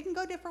 It can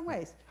go different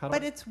ways.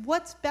 But it's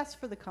what's best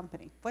for the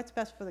company. What's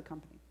best for the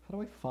company. How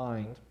do I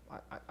find,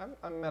 I'm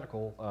a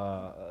medical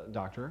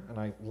doctor, and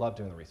I love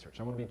doing the research.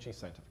 I want to be chief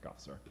scientific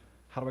officer.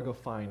 How do I go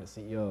find a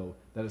CEO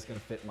that is going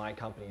to fit my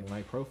company and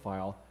my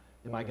profile?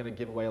 Am I going to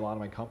give away a lot of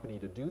my company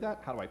to do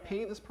that? How do I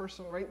pay this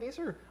person, right? These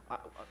are,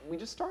 we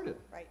just started.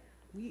 Right.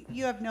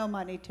 You have no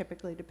money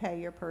typically to pay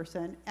your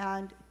person,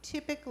 and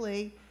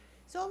typically,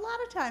 so a lot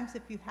of times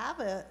if you have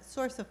a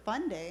source of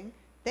funding,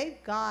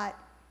 they've got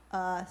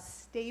a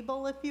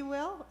stable, if you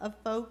will, of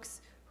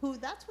folks who,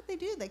 that's what they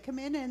do. They come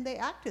in and they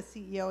act as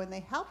CEO and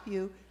they help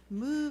you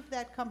move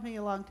that company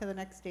along to the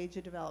next stage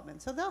of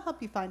development. So they'll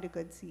help you find a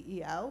good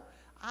CEO.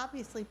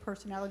 Obviously,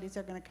 personalities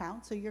are going to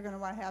count, so you're going to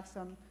want to have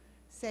some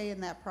say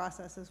in that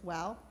process as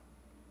well.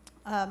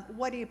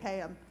 What do you pay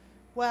them?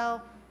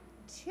 Well,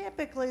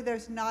 typically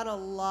there's not a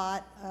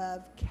lot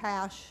of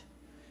cash.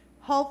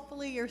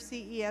 Hopefully your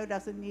CEO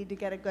doesn't need to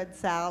get a good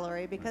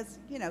salary because,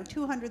 you know,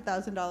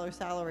 $200,000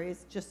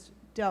 salaries just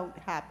don't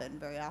happen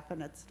very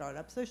often at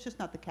startups. There's just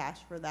not the cash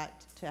for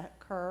that to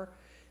occur.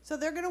 So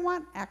they're going to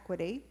want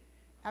equity.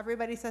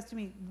 Everybody says to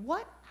me,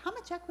 how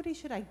much equity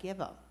should I give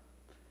them?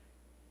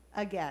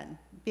 Again,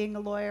 being a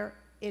lawyer,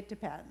 it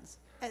depends.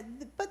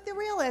 But the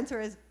real answer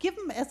is give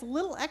them as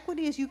little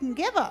equity as you can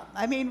give them.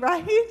 I mean,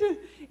 right?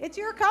 It's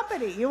your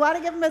company. You want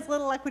to give them as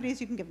little equity as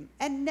you can give them.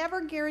 And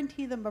never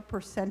guarantee them a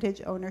percentage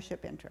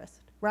ownership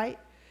interest, right?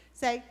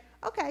 Say,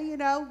 okay, you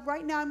know,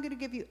 right now I'm going to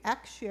give you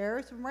X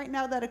shares, and right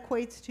now that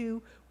equates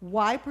to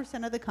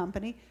Y% of the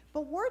company,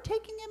 but we're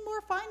taking in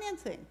more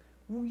financing.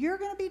 You're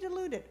going to be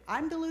diluted.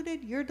 I'm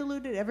diluted, you're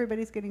diluted,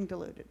 everybody's getting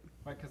diluted.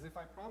 Right, because if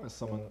I promise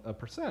someone a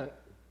percent,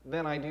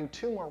 then I do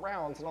 2 more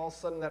rounds, and all of a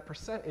sudden that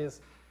percent is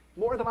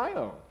more than I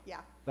own.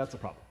 Yeah. That's a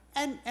problem.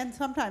 And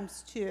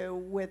sometimes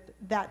too, with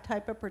that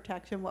type of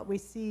protection, what we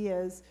see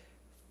is,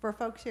 for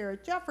folks here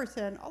at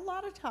Jefferson, a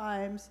lot of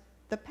times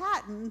the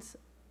patents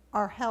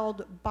are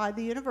held by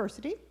the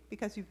university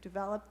because you've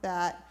developed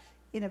that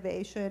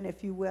innovation,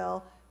 if you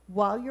will,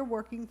 while you're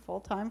working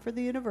full-time for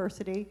the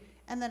university,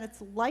 and then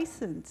it's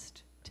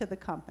licensed to the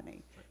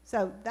company.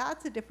 So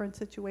that's a different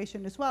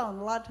situation as well, and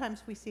a lot of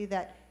times we see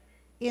that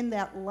in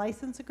that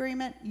license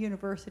agreement,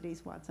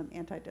 universities want some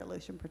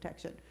anti-dilution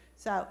protection.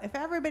 So if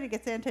everybody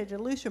gets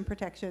anti-dilution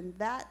protection,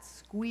 that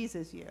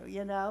squeezes you,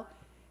 you know?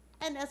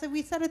 And as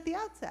we said at the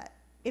outset,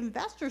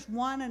 investors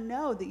want to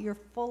know that you're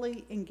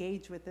fully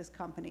engaged with this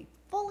company,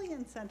 fully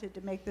incented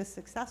to make this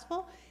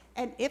successful.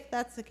 And if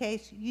that's the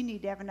case, you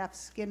need to have enough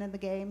skin in the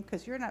game,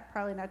 because you're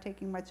probably not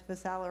taking much of a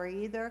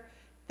salary either,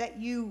 that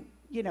you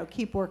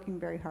keep working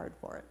very hard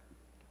for it.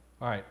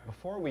 All right,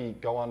 before we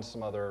go on to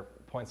some other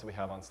points that we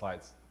have on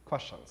slides,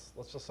 questions.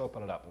 Let's just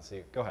open it up and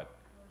see. Go ahead.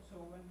 So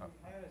when we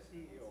hire a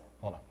CEO,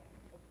 Hold on.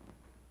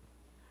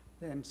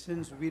 then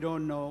since we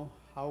don't know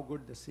how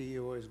good the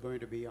CEO is going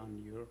to be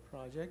on your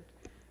project,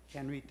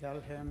 can we tell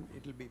him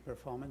it'll be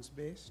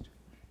performance-based?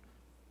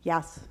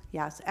 Yes,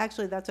 yes.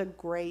 Actually, that's a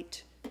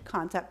great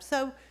concept.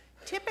 So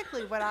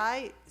typically what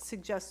I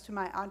suggest to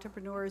my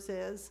entrepreneurs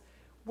is,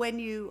 when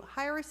you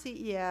hire a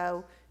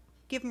CEO,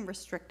 give them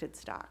restricted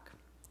stock.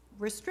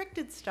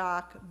 Restricted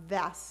stock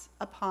vests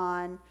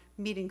upon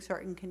meeting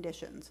certain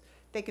conditions.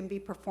 They can be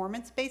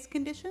performance-based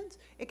conditions.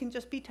 It can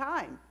just be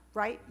time,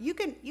 right? You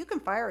can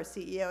fire a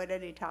CEO at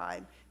any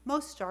time.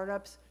 Most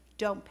startups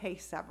don't pay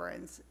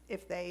severance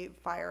if they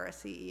fire a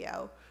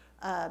CEO.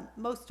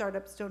 Most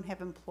startups don't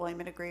have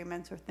employment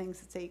agreements or things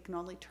that say you can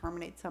only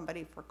terminate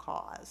somebody for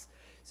cause.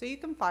 So you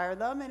can fire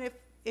them, and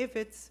if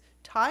it's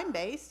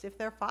time-based, if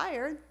they're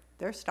fired,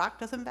 their stock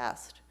doesn't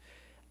vest.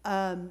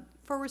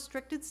 For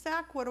restricted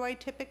stock, what do I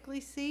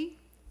typically see?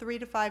 3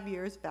 to 5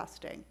 years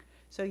vesting.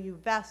 So you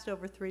vest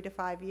over 3 to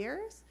 5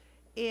 years,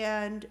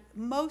 and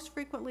most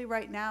frequently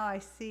right now I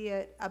see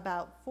it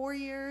about 4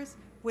 years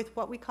with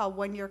what we call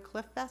 1-year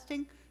cliff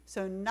vesting.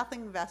 So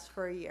nothing vests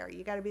for a year.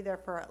 You got to be there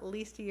for at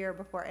least a year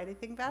before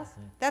anything vests.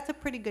 That's a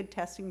pretty good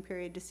testing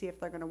period to see if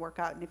they're going to work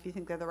out and if you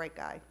think they're the right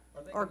guy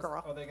or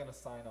girl. Are they going to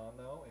sign on,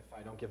 though, if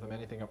I don't give them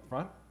anything up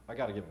front? I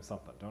got to give them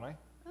something, don't I?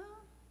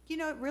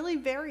 It really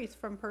varies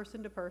from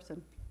person to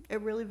person. It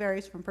really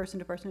varies from person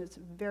to person. It's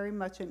very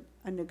much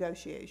a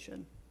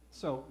negotiation.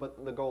 So,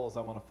 but the goal is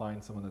I want to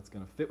find someone that's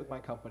going to fit with my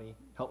company,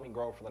 help me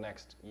grow for the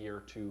next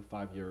year, 2,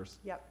 5 years.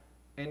 Yep.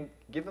 And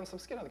give them some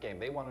skin in the game.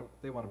 They want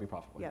to be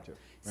profitable too. Right?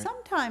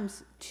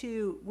 Sometimes,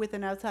 too, with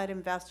an outside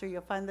investor,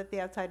 you'll find that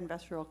the outside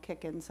investor will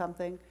kick in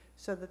something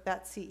so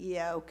that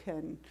CEO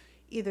can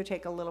either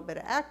take a little bit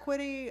of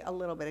equity, a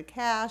little bit of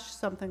cash,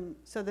 something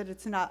so that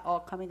it's not all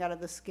coming out of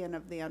the skin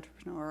of the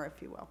entrepreneur,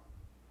 if you will.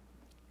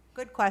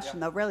 Good question,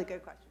 though. Really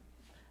good question.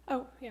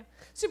 Oh, yeah.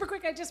 Super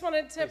quick, I just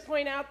wanted to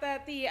point out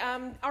that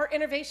our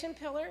innovation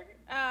pillar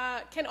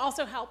can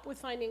also help with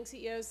finding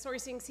CEOs,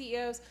 sourcing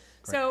CEOs.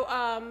 Great.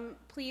 So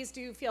please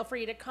do feel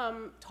free to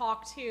come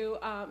talk to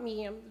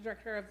me. I'm the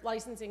director of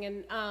licensing,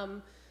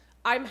 and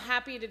I'm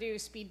happy to do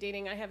speed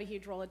dating. I have a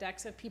huge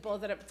Rolodex of people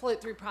that have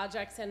float through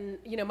projects and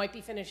might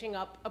be finishing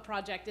up a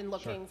project and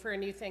looking for a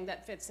new thing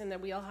that fits in their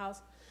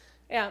wheelhouse.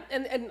 Yeah,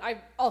 and I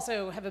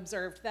also have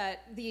observed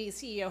that the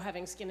CEO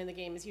having skin in the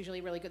game is usually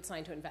a really good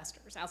sign to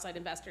investors, outside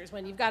investors.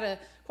 When you've got a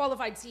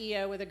qualified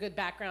CEO with a good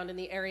background in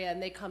the area and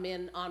they come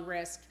in on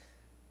risk,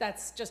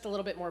 that's just a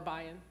little bit more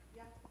buy-in.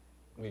 Yeah.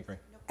 We agree.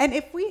 And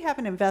if we have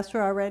an investor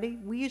already,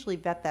 we usually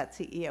vet that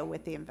CEO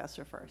with the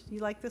investor first. You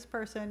like this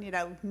person,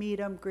 meet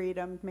them, greet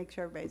them, make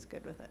sure everybody's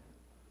good with it.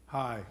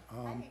 Hi.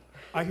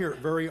 I hear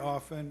very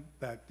often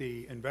that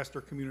the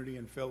investor community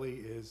in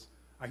Philly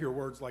I hear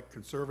words like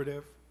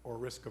conservative or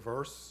risk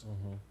averse,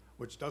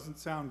 which doesn't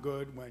sound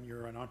good when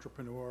you're an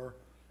entrepreneur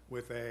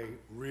with a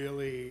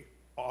really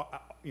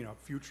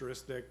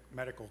futuristic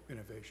medical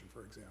innovation,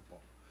 for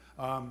example.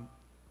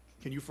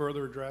 Can you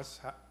further address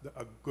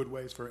good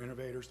ways for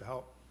innovators to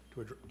help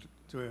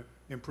to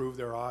improve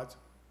their odds?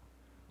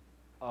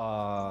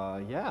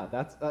 Yeah,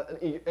 that's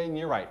and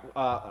you're right.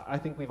 I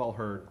think we've all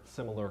heard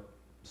similar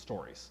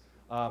stories.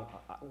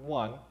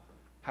 One,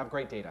 have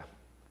great data,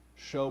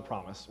 show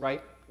promise,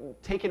 right?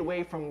 Take it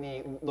away from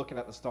the looking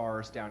at the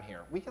stars down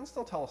here. We can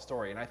still tell a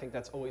story, and I think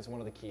that's always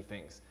one of the key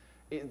things.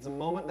 It's the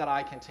moment that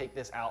I can take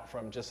this out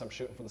from just I'm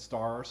shooting for the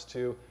stars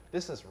to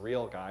this is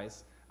real,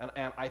 guys.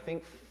 And I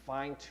think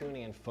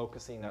fine-tuning and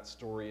focusing that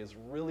story is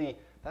really,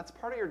 that's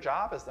part of your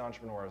job as the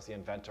entrepreneur, as the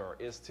inventor,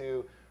 is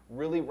to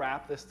really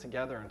wrap this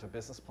together into a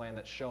business plan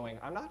that's showing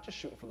I'm not just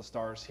shooting for the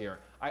stars here.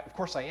 Of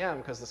course I am,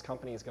 because this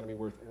company is going to be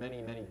worth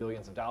many, many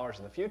billions of dollars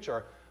in the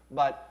future,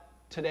 but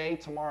today,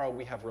 tomorrow,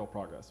 we have real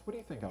progress. What do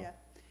you think of? Yeah.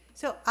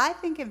 So I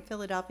think in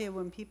Philadelphia,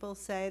 when people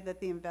say that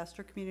the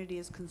investor community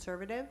is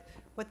conservative,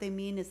 what they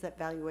mean is that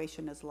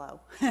valuation is low.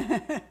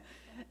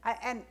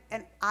 And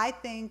I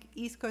think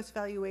East Coast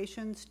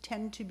valuations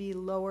tend to be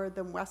lower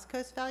than West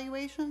Coast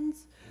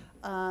valuations.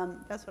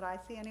 That's what I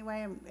see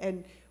anyway.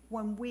 And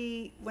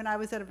when I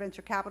was at a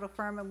venture capital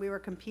firm and we were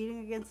competing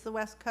against the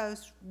West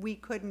Coast, we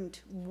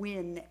couldn't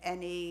win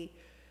any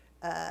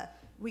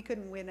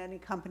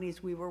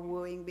companies we were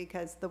wooing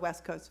because the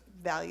West Coast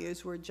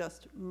values were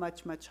just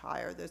much, much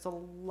higher. There's a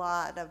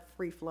lot of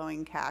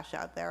free-flowing cash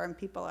out there, and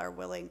people are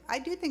willing, I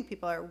do think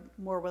people are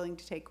more willing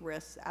to take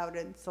risks out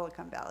in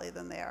Silicon Valley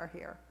than they are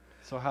here.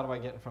 So how do I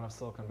get in front of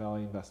Silicon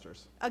Valley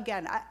investors?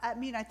 Again, I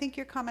mean, I think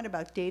your comment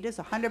about data is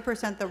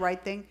 100% the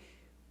right thing.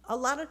 A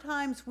lot of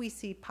times we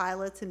see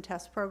pilots and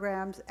test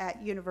programs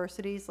at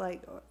universities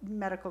like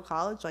medical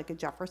college, like a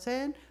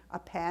Jefferson, a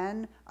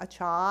Penn, a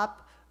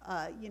CHOP,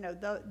 you know,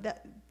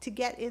 to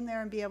get in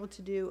there and be able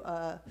to do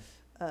a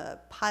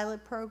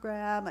pilot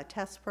program, a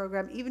test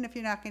program, even if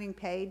you're not getting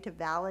paid to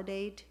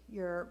validate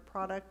your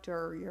product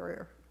or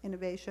your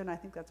innovation, I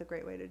think that's a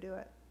great way to do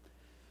it.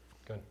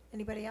 Good.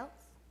 Anybody else?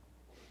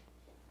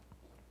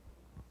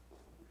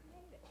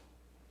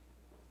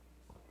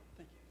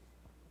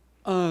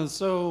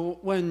 So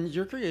when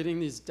you're creating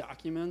these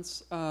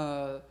documents,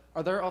 are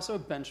there also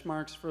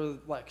benchmarks for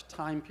like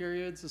time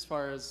periods as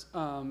far as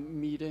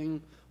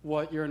meeting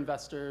what your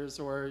investors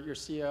or your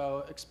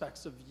CEO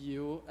expects of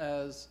you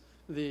as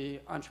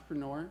the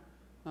entrepreneur?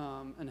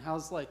 And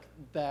how's like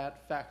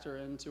that factor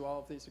into all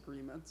of these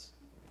agreements?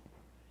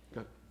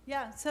 Good.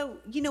 Yeah, so,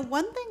 you know,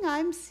 one thing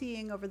I'm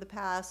seeing over the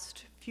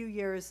past few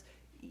years,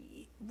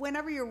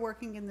 whenever you're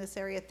working in this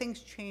area,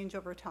 things change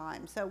over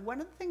time. So one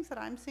of the things that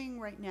I'm seeing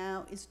right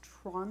now is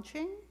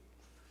tranching.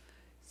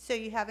 So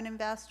you have an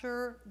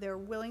investor, they're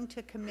willing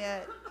to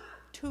commit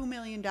 $2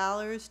 million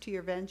to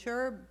your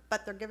venture,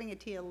 but they're giving it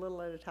to you a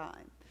little at a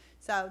time.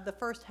 So the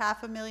first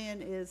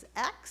 $500,000 is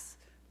X,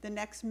 the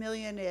next $1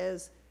 million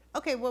is,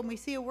 okay, when we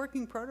see a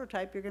working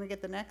prototype, you're gonna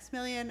get the next $1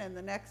 million, and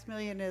the next $1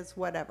 million is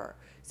whatever.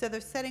 So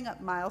they're setting up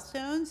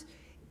milestones.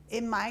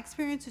 In my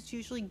experience, it's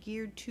usually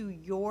geared to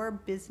your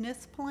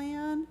business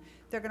plan.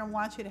 They're going to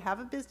want you to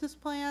have a business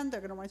plan. They're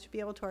going to want you to be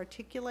able to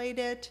articulate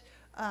it.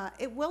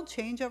 It will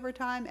change over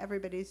time.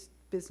 Everybody's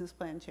business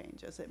plan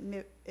changes.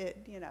 It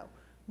you know,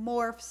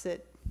 morphs.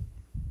 It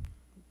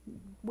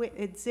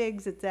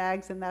zigs, it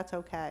zags, and that's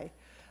okay.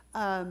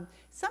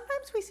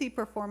 Sometimes we see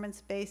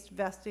performance-based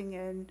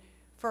vesting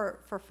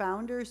for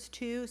founders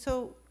too.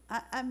 So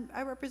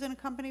I represent a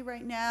company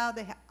right now.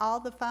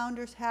 All the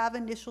founders have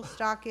initial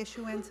stock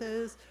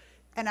issuances.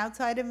 An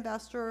outside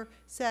investor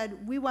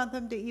said, we want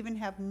them to even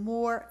have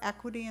more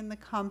equity in the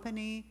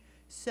company.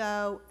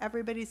 So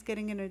everybody's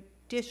getting an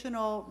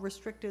additional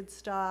restricted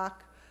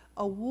stock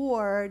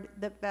award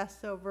that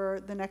vests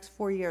over the next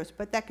 4 years.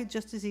 But that could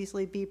just as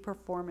easily be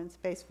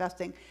performance-based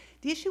vesting.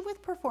 The issue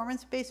with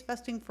performance-based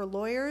vesting for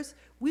lawyers,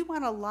 we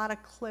want a lot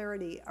of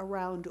clarity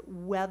around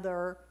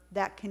whether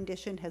that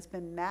condition has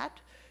been met.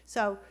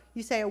 So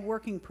you say a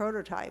working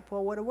prototype.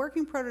 Well, what a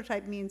working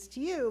prototype means to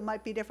you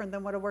might be different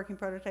than what a working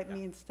prototype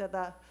means to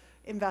the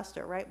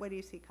investor, right? What do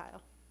you see,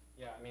 Kyle?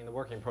 Yeah, I mean, the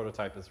working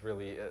prototype is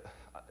really,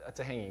 it's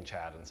a hanging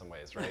chad in some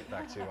ways, right?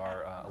 Back to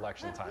our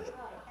election times.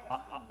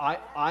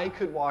 I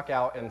could walk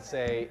out and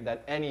say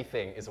that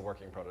anything is a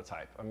working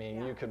prototype. I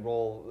mean, you could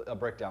roll a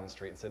brick down the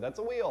street and say, that's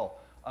a wheel.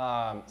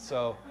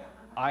 So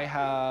I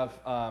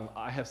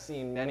have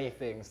seen many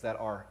things that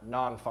are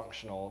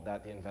non-functional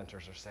that the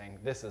inventors are saying,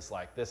 this is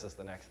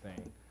the next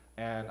thing.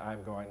 And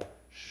I'm going,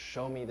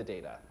 show me the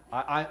data.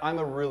 I'm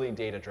a really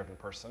data-driven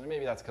person, and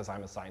maybe that's because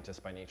I'm a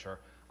scientist by nature.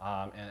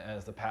 And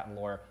as the patent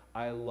lawyer,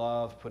 I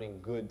love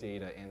putting good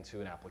data into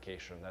an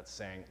application that's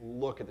saying,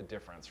 look at the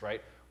difference,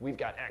 right? We've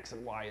got X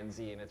and Y and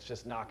Z, and it's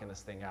just knocking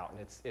this thing out,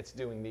 and it's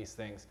doing these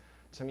things.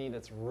 To me,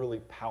 that's really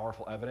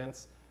powerful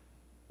evidence.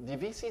 The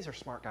VCs are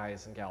smart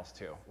guys and gals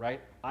too, right?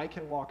 I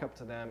can walk up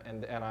to them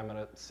and I'm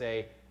gonna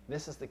say,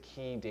 this is the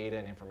key data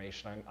and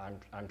information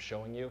I'm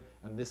showing you,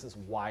 and this is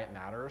why it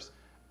matters.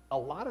 A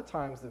lot of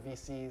times the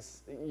VCs,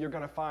 you're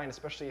gonna find,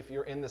 especially if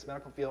you're in this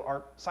medical field,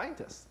 are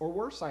scientists or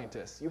were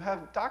scientists. You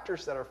have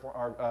doctors that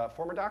are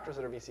former doctors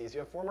that are VCs. You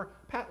have former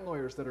patent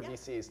lawyers that are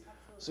VCs. Absolutely.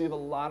 So you have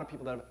a lot of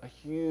people that have a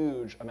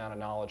huge amount of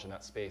knowledge in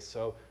that space.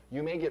 So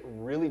you may get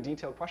really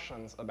detailed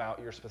questions about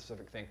your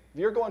specific thing. If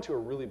you're going to a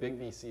really big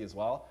VC as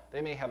well,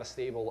 they may have a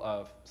stable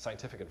of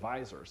scientific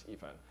advisors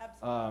even.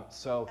 Absolutely.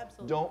 So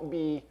Absolutely. Don't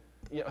be,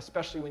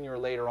 especially when you're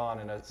later on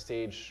in a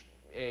stage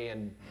A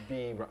and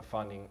B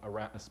funding,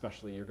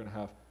 especially, you're going to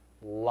have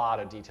a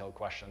lot of detailed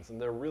questions, and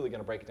they're really going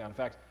to break it down. In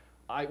fact,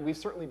 we've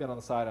certainly been on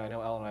the side, I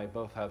know Ellen and I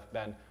both have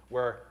been,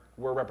 where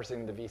we're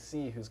representing the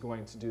VC who's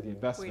going to do the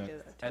investment,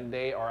 and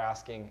they are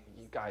asking,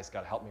 you guys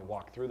got to help me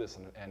walk through this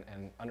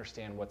and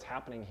understand what's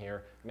happening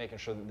here, making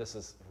sure that this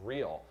is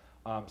real.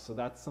 So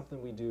that's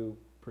something we do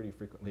pretty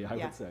frequently, I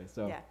would say.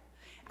 So. Yeah.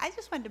 I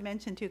just wanted to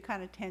mention too,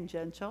 kind of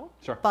tangential,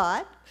 sure.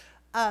 But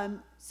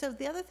so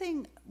the other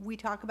thing we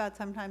talk about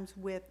sometimes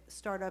with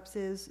startups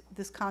is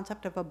this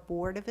concept of a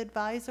board of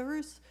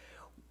advisors.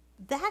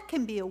 That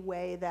can be a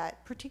way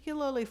that,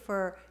 particularly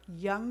for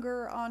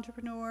younger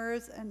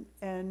entrepreneurs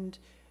and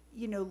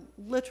you know,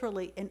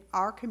 literally in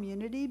our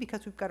community,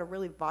 because we've got a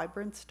really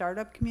vibrant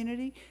startup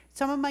community,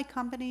 some of my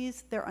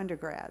companies, they're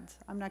undergrads.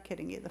 I'm not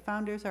kidding you. The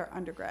founders are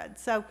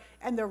undergrads. So,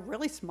 and they're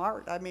really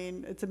smart. I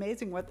mean, it's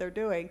amazing what they're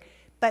doing.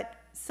 But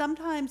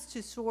sometimes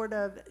to sort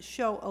of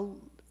show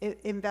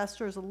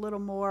investors a little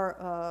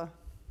more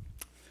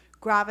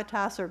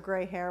gravitas or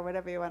gray hair,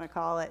 whatever you want to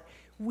call it,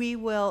 we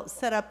will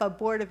set up a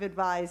board of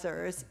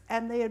advisors.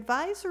 And the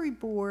advisory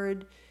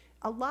board,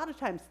 a lot of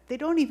times, they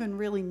don't even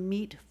really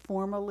meet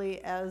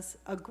formally as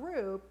a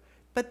group,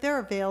 but they're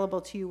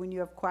available to you when you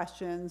have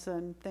questions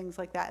and things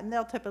like that. And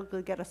they'll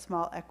typically get a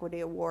small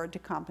equity award to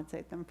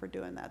compensate them for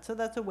doing that. So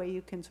that's a way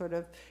you can sort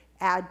of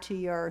add to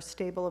your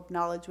stable of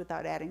knowledge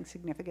without adding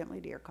significantly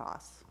to your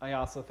costs. I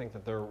also think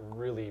that they're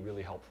really,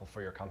 really helpful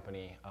for your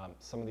company.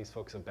 Some of these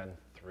folks have been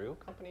through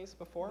companies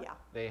before. Yeah.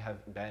 They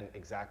have been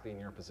exactly in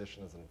your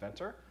position as an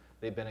inventor.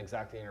 They've been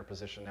exactly in your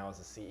position now as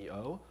a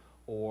CEO,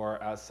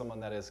 or as someone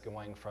that is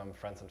going from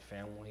friends and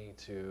family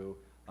to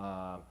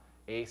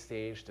A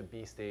stage to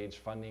B stage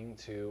funding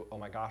to, oh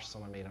my gosh,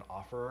 someone made an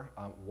offer,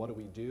 what do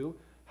we do?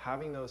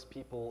 Having those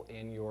people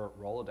in your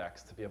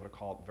Rolodex to be able to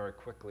call up very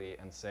quickly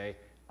and say,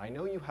 I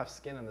know you have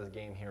skin in this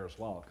game here as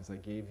well, because I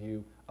gave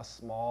you a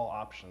small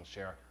option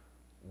share.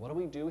 What do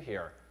we do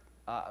here?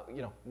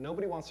 You know,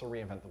 nobody wants to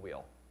reinvent the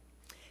wheel.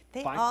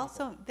 They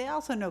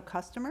also know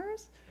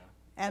customers,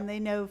 and they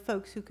know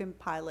folks who can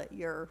pilot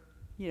your,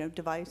 you know,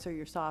 device or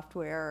your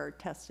software or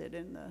test it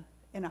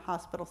in a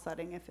hospital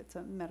setting if it's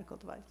a medical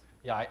device.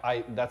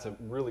 Yeah, that's a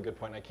really good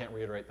point. I can't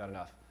reiterate that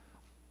enough.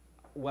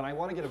 When I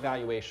want to get a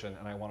valuation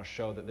and I want to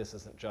show that this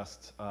isn't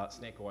just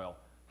snake oil,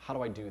 how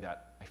do I do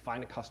that? I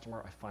find a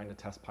customer, I find a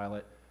test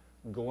pilot,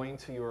 going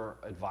to your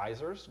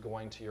advisors,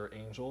 going to your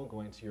angel,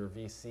 going to your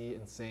VC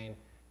and saying,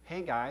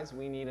 hey guys,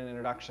 we need an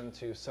introduction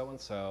to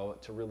so-and-so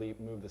to really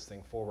move this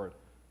thing forward.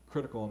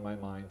 Critical in my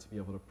mind to be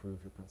able to prove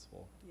your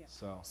principle. Yeah.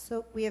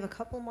 So we have a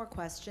couple more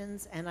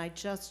questions, and I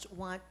just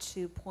want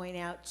to point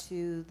out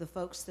to the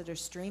folks that are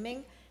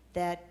streaming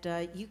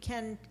that you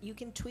can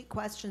tweet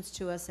questions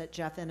to us at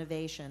Jeff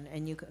Innovation,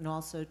 and you can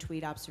also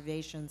tweet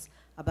observations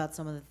about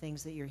some of the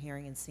things that you're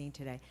hearing and seeing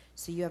today.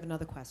 So you have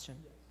another question.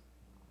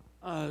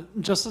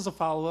 Just as a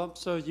follow-up,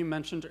 so you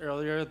mentioned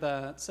earlier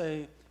that,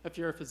 say, if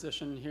you're a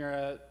physician here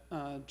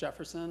at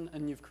Jefferson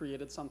and you've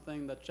created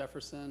something that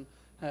Jefferson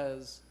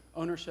has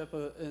ownership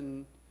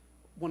in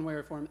one way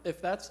or form, if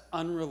that's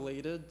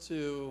unrelated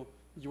to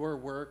your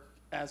work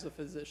as a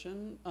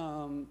physician,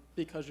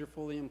 because you're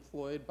fully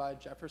employed by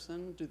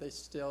Jefferson, do they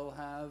still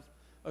have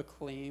a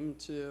claim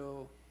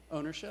to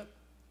ownership?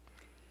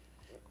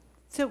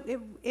 So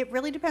it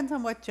really depends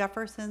on what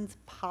Jefferson's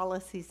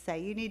policies say.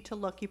 You need to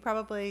look, you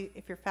probably,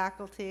 if you're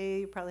faculty,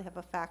 you probably have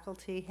a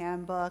faculty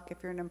handbook. If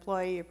you're an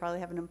employee, you probably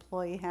have an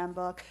employee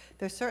handbook.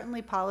 There's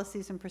certainly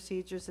policies and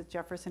procedures that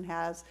Jefferson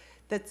has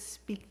that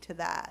speak to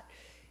that.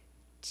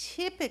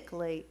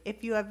 Typically,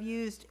 if you have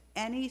used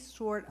any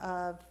sort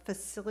of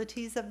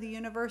facilities of the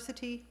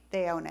university,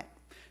 they own it.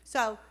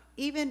 So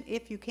even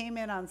if you came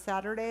in on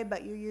Saturday,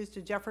 but you used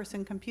a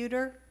Jefferson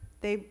computer,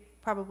 they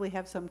probably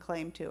have some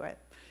claim to it.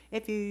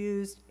 If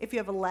you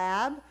have a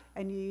lab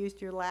and you used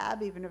your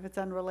lab, even if it's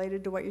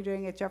unrelated to what you're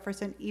doing at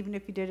Jefferson, even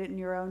if you did it in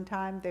your own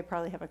time, they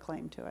probably have a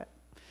claim to it.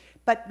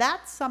 But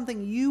that's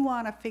something you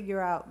want to figure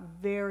out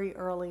very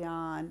early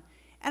on.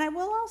 And I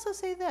will also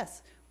say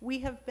this, we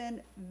have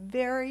been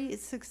very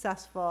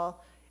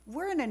successful.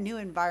 We're in a new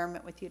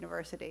environment with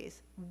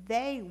universities.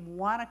 They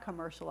want to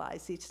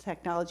commercialize these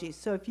technologies.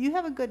 So if you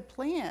have a good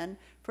plan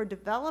for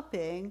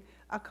developing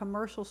a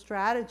commercial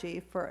strategy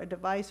for a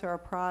device or a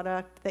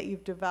product that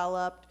you've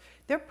developed,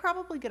 they're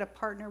probably going to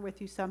partner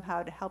with you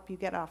somehow to help you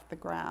get off the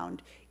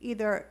ground.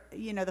 Either,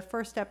 you know, the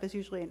first step is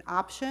usually an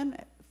option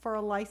for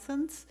a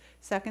license.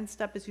 Second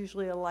step is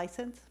usually a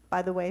license.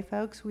 By the way,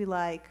 folks, we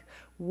like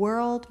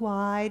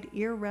worldwide,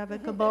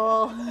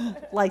 irrevocable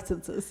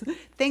licenses,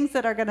 things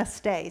that are going to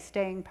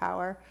staying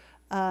power.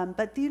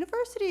 But the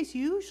universities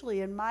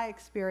usually, in my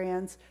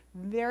experience,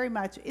 very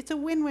much, it's a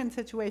win-win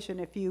situation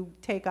if you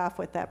take off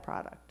with that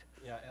product.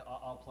 Yeah,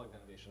 I'll plug the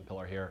innovation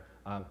pillar here.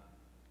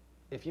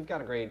 If you've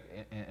got a great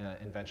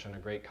invention, a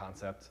great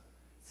concept,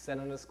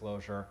 send a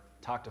disclosure,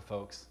 talk to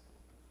folks,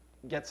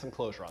 get some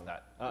closure on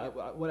that.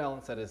 What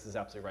Ellen said is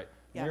absolutely right.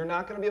 Yeah. You're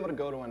not going to be able to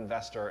go to an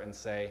investor and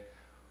say,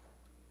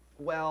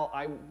 well,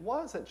 I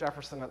was at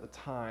Jefferson at the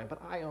time,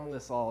 but I own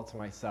this all to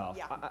myself.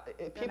 Yeah.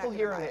 People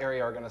here in the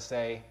area are going to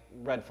say,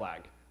 red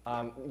flag.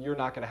 You're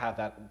not going to have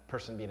that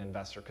person be an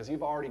investor because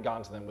you've already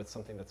gone to them with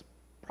something that's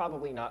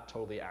probably not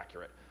totally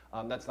accurate.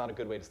 That's not a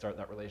good way to start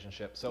that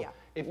relationship. So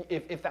yeah.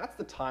 if that's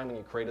the time when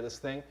you created this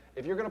thing,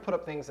 if you're going to put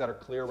up things that are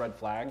clear red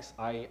flags,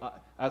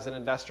 as an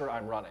investor,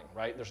 I'm running,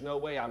 right? There's no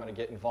way I'm going to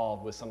get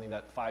involved with something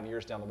that 5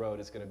 years down the road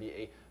is going to be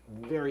a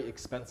very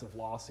expensive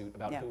lawsuit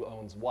about who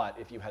owns what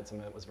if you had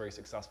something that was very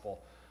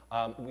successful.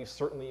 We've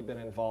certainly been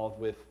involved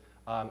with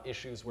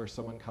issues where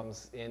someone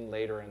comes in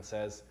later and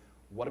says,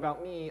 what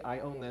about me? I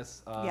own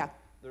this.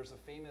 There's a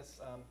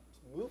famous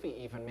movie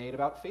even made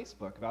about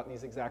Facebook, about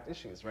these exact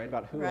issues, right?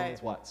 About who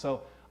owns what.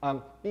 So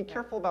be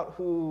careful about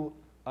who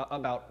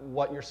about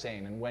what you're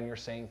saying and when you're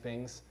saying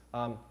things.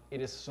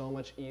 It is so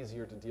much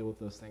easier to deal with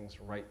those things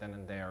right then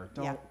and there.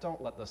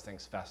 Don't let those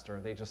things fester.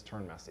 They just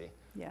turn messy.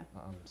 Yeah.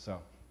 So,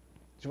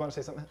 do you want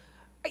to say something?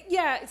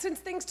 Yeah, since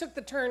things took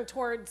the turn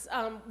towards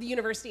the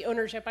university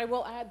ownership, I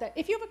will add that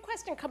if you have a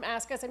question, come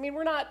ask us. I mean,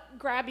 we're not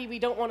grabby. We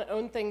don't want to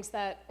own things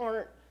that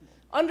aren't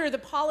under the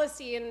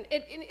policy, and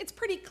it's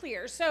pretty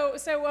clear. So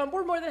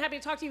we're more than happy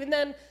to talk to you. And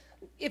then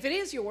if it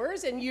is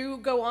yours and you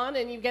go on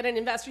and you get an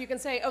investor, you can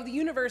say, oh, the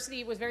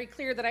university was very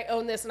clear that I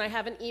own this and I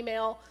have an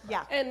email.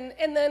 Yeah.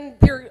 And then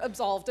you're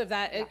absolved of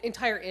that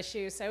entire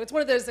issue. So it's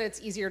one of those that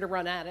it's easier to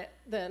run at it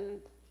than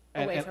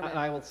away from it.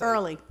 I will say,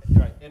 Early.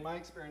 Right. In my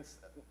experience,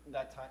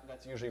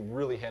 that's usually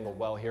really handled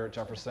well here at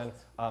Jefferson.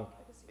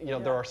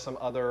 There are some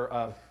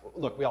other,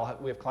 look, we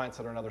have clients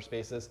that are in other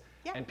spaces,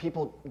 and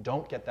people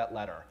don't get that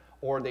letter,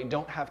 or they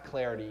don't have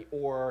clarity,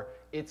 or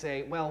it's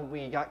well,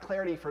 we got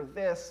clarity for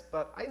this,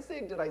 but I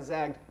zigged and I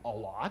zagged a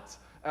lot,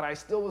 and I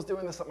still was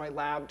doing this at my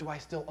lab. Do I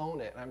still own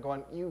it? And I'm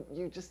going, you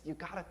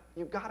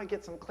gotta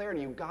get some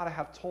clarity. You gotta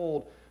have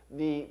told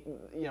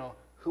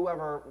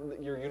whoever,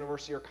 your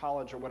university or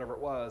college or whatever it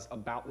was,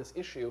 about this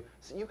issue,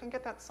 so you can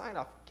get that sign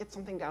off, get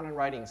something down in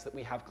writing so that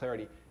we have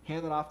clarity.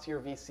 Hand it off to your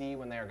VC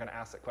when they are gonna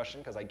ask that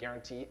question, because I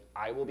guarantee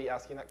I will be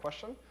asking that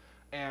question.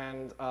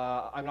 And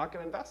I'm not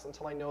gonna invest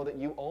until I know that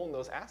you own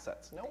those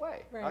assets. No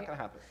way, not gonna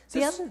happen.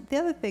 The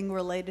other thing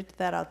related to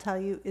that, I'll tell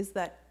you, is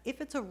that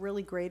if it's a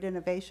really great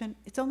innovation,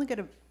 it's only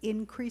gonna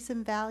increase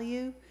in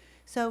value.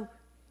 So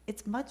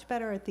it's much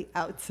better at the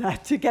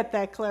outset to get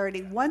that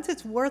clarity. Once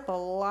it's worth a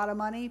lot of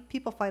money,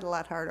 people fight a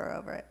lot harder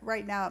over it.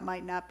 Right now, it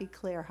might not be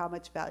clear how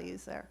much value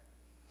is there.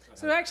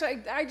 So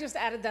actually, I just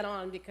added that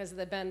on because of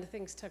the bend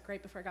things took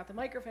right before I got the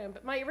microphone.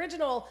 But my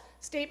original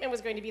statement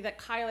was going to be that,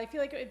 Kyle, I feel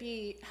like it would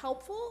be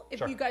helpful if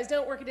you guys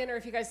don't work it in, or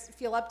if you guys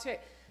feel up to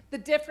it, the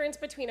difference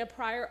between a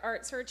prior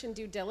art search and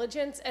due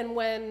diligence and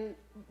when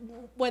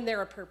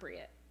they're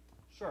appropriate.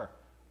 Sure.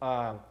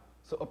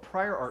 So a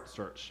prior art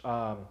search.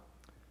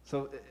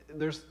 So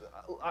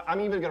I'm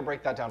even going to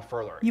break that down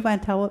further. You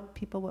want to tell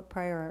people what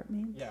prior art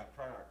means? Yeah,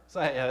 prior art.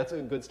 So yeah, that's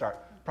a good start.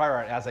 Prior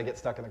art, as I get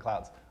stuck in the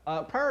clouds.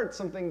 Prior art is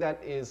something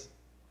that is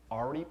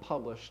already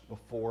published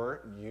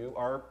before you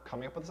are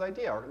coming up with this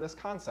idea or this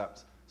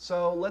concept.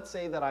 So let's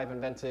say that I've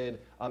invented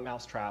a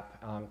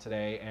mousetrap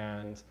today,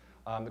 and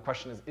the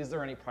question is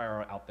there any prior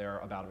art out there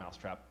about a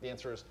mousetrap? The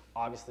answer is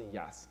obviously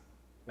yes.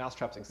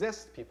 Mousetraps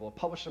exist. People have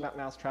published about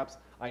mousetraps.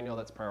 I know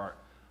that's prior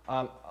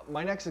art.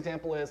 My next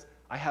example is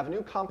I have a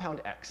new compound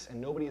X, and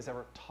nobody has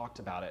ever talked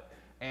about it.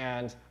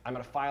 And I'm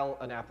going to file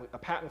a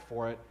patent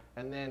for it,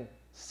 and then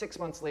 6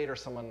 months later,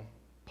 someone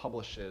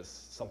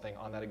publishes something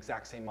on that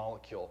exact same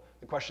molecule.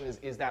 The question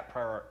is that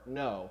prior art?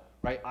 No,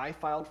 right? I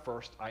filed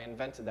first. I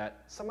invented that.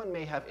 Someone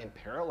may have in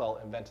parallel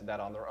invented that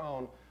on their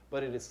own,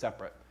 but it is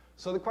separate.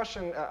 So the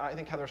question, I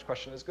think Heather's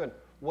question is good.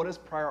 What is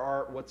prior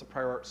art? What's a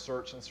prior art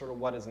search? And sort of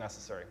what is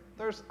necessary?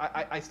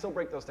 I still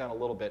break those down a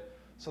little bit.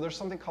 So there's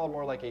something called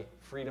more like a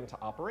freedom to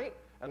operate,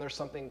 and there's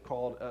something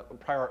called a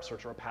prior art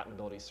search, or a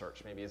patentability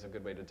search, maybe is a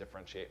good way to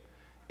differentiate.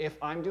 If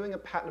I'm doing a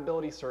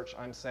patentability search,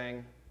 I'm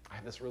saying, I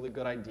have this really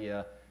good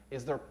idea.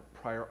 Is there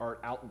prior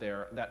art out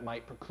there that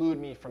might preclude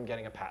me from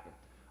getting a patent?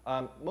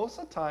 Most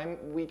of the time,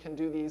 we can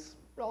do these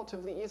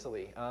relatively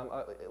easily.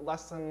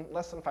 Less than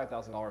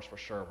 $5,000 for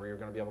sure, where you're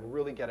going to be able to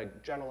really get a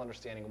general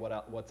understanding of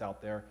what's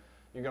out there.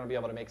 You're going to be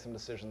able to make some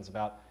decisions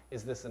about,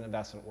 is this an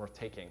investment worth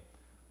taking?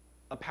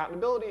 A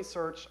patentability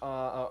search,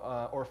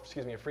 or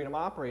excuse me, a freedom to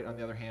operate, on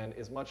the other hand,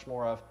 is much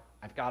more of,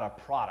 I've got a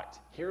product.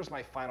 Here's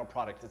my final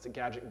product. It's a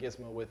gadget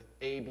gizmo with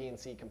A, B, and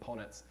C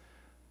components.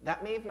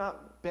 That may have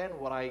not been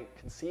what I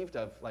conceived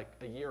of like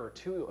a year or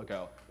two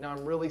ago. Now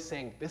I'm really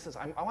saying,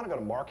 I want to go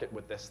to market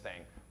with this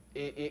thing.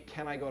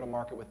 Can I go to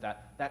market with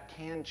that? That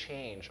can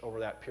change over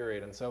that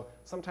period. And so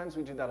sometimes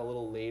we do that a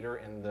little later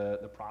in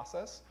the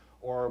process,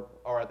 or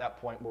at that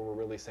point where we're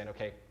really saying,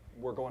 okay,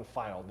 we're going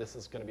final. This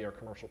is going to be our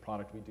commercial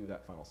product. We do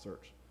that final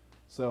search.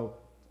 So,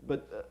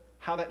 but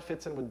how that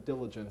fits in with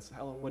diligence,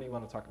 Helen, what do you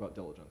want to talk about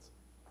diligence?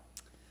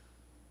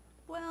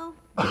 Well,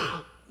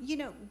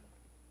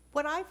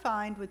 what I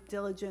find with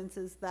diligence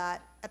is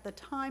that at the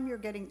time you're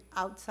getting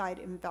outside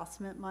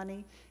investment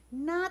money,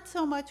 not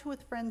so much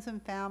with friends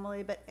and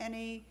family, but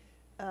any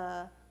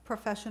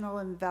professional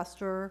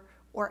investor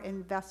or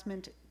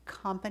investment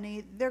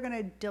company, they're going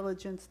to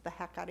diligence the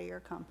heck out of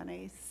your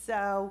company.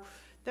 So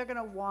they're going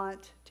to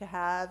want to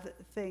have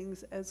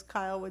things, as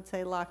Kyle would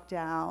say, locked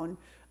down.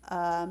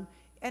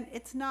 And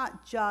it's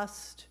not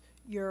just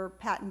your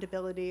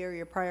patentability or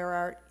your prior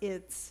art,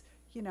 it's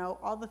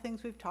all the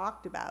things we've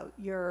talked about,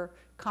 your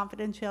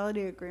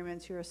confidentiality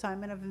agreements, your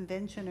assignment of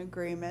invention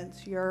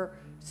agreements, your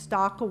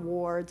stock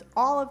awards,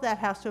 all of that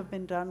has to have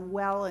been done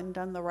well and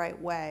done the right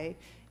way.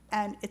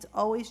 And it's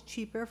always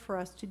cheaper for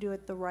us to do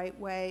it the right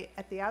way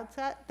at the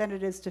outset than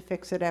it is to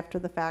fix it after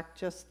the fact,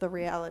 just the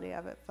reality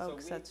of it,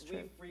 folks, that's true.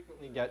 We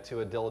frequently get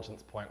to a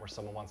diligence point where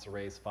someone wants to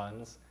raise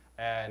funds,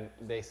 and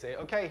they say,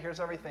 okay,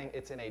 here's everything.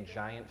 It's in a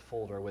giant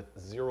folder with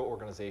zero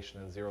organization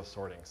and zero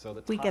sorting.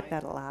 So we get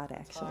that a lot,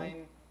 actually.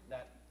 Time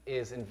that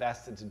is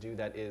invested to do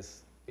that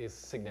is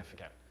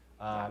significant.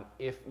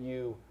 If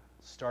you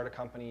start a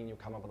company and you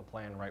come up with a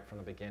plan right from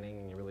the beginning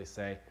and you really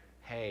say,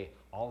 hey,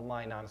 all of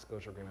my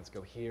non-disclosure agreements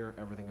go here,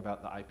 everything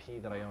about the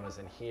IP that I own is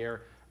in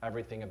here,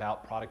 everything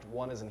about product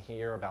 1 is in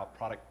here, about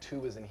product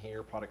 2 is in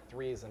here, product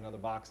 3 is in another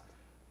box,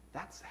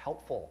 that's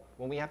helpful.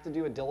 When we have to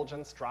do a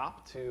diligence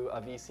drop to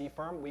a VC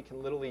firm, we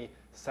can literally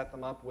set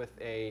them up with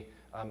a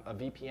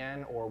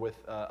VPN or with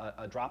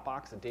a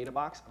Dropbox, a data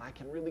box, and I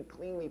can really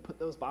cleanly put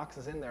those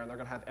boxes in there and they're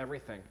gonna have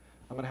everything.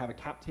 I'm gonna have a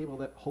cap table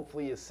that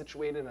hopefully is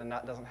situated and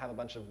doesn't have a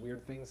bunch of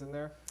weird things in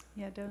there.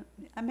 Yeah,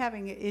 I'm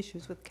having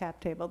issues with cap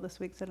table this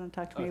week, so don't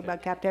talk to me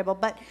about cap table.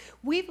 But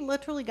we've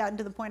literally gotten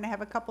to the point, I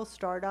have a couple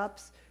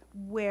startups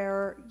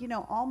where, you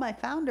know, all my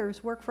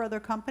founders work for other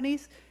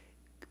companies.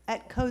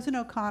 At Cozen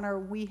O'Connor,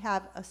 we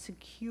have a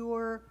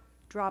secure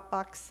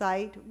Dropbox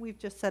site. We've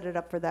just set it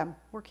up for them.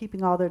 We're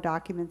keeping all their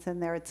documents in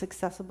there. It's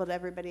accessible to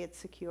everybody. It's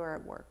secure.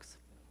 It works.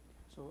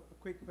 So a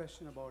quick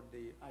question about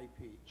the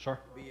IP. Sure.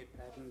 Be it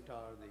patent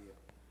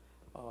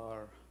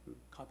or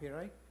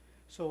copyright.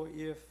 So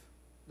if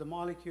the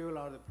molecule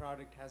or the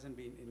product hasn't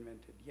been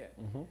invented yet,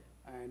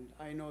 and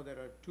I know there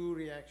are 2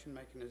 reaction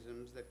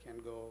mechanisms that can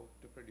go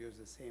to produce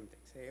the same thing,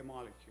 say a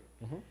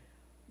molecule.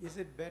 Is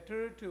it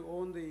better to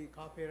own the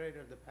copyright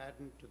or the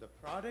patent to the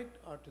product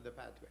or to the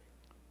pathway?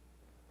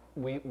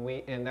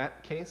 We in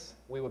that case,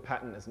 we would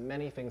patent as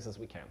many things as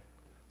we can.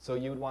 So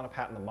you would want to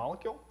patent the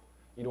molecule.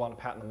 You'd want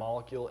to patent the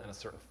molecule in a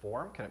certain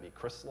form. Can it be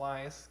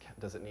crystallized?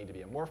 Does it need to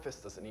be amorphous?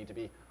 Does it need to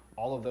be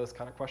all of those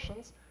kind of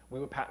questions? We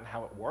would patent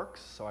how it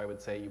works. So I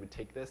would say you would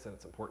take this, and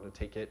it's important to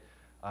take it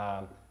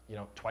you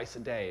know, twice a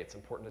day. It's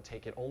important to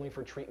take it only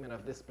for treatment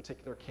of this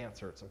particular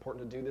cancer. It's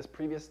important to do this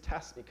previous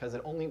test because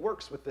it only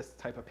works with this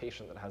type of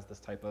patient that has this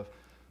type of,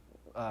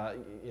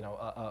 you know,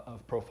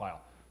 of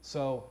profile.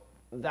 So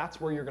that's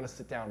where you're going to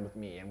sit down with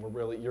me, and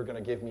you're going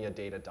to give me a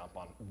data dump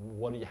on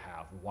what do you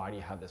have, why do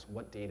you have this,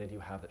 what data do you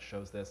have that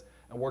shows this,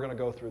 and we're going to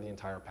go through the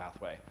entire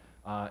pathway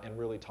and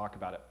really talk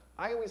about it.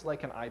 I always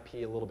like an IP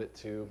a little bit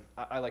too.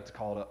 I like to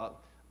call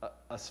it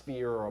a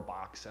sphere or a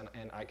box,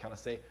 and I kind of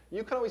say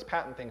you can always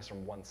patent things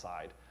from one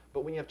side.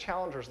 But when you have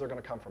challengers, they're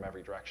going to come from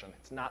every direction.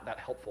 It's not that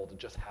helpful to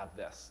just have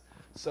this.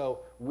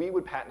 So we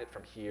would patent it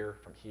from here,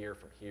 from here,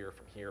 from here,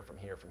 from here, from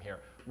here, from here.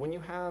 When you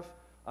have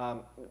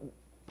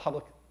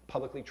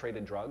publicly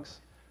traded drugs,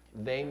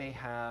 they may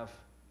have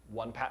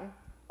 1 patent.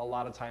 A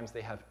lot of times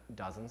they have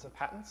dozens of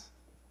patents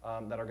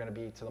that are going to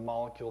be to the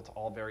molecule, to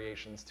all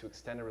variations, to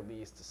extended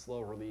release, to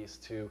slow release,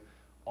 to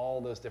all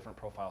those different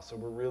profiles. So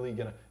we're really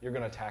you're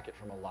going to attack it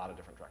from a lot of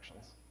different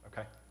directions.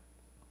 Okay?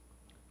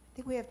 I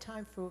think we have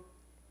time for,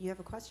 you have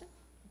a question?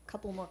 A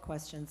couple more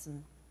questions,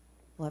 and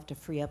we'll have to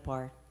free up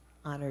our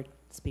honored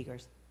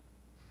speakers.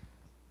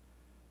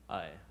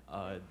 Hi.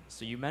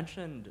 So you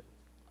mentioned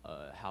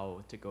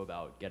how to go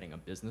about getting a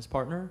business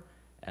partner,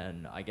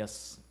 and I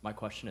guess my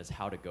question is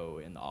how to go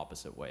in the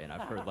opposite way. And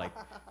I've heard like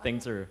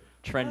things are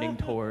trending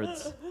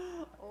towards.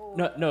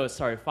 No,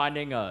 sorry.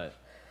 Finding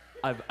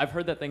I've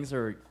heard that things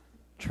are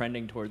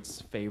trending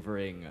towards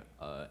favoring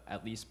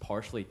at least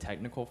partially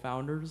technical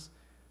founders.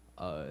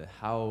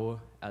 How,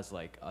 as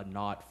like a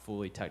not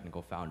fully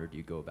technical founder, do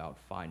you go about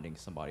finding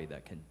somebody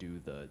that can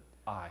do the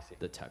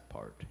tech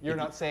part? You're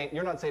not saying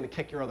to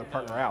kick your other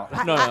partner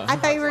out. No. I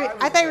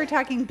thought you were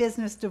talking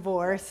business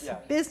divorce. Yeah.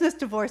 Business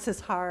divorce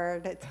is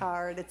hard. It's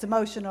hard. It's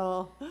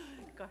emotional.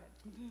 Go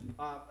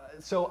ahead.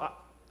 So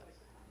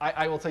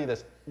I will tell you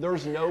this.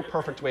 There's no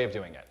perfect way of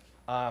doing it.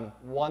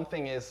 One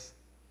thing is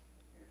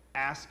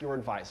ask your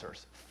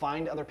advisors.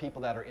 Find other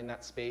people that are in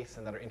that space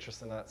and that are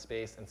interested in that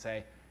space and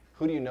say,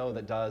 who do you know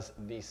that does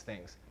these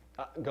things?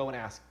 Go and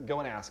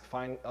ask.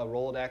 Find a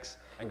Rolodex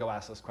and go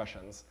ask those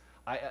questions.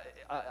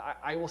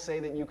 I will say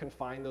that you can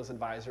find those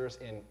advisors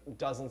in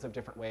dozens of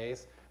different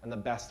ways, and the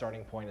best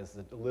starting point is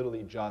to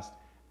literally just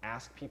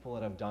ask people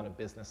that have done a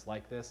business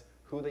like this,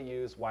 who they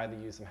use, why they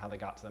use them, how they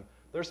got to them.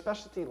 There are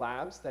specialty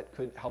labs that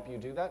could help you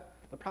do that.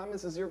 The problem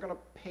is you're going to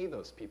pay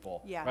those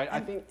people. Yeah, right? I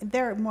think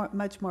they're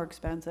much more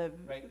expensive.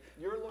 Right.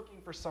 You're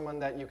looking for someone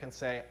that you can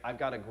say, I've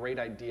got a great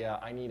idea.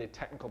 I need a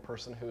technical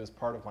person who is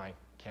part of my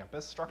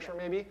campus structure,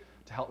 maybe,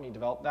 to help me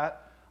develop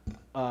that.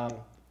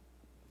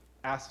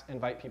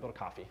 Invite people to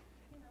coffee.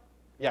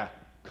 Yeah.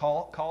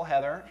 Call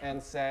Heather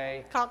and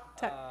say.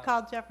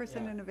 Call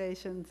Jefferson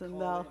Innovations, and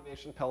call the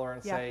innovation pillar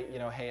and say, you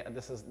know, hey,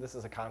 this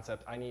is a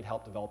concept. I need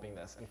help developing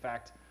this. In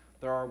fact,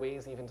 there are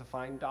ways even to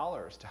find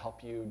dollars to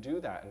help you do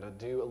that and to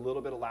do a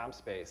little bit of lab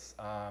space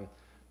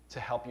to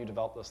help you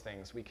develop those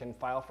things. We can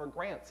file for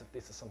grants if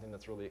this is something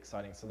that's really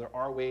exciting. So there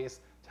are ways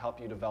to help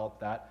you develop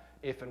that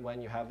if and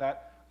when you have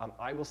that.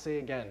 I will say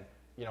again,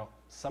 you know,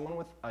 someone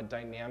with a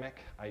dynamic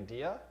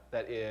idea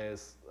that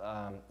is,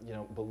 you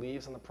know,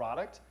 believes in the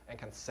product and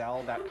can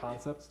sell that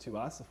concept to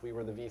us if we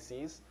were the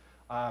VCs.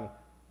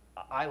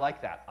 I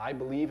like that. I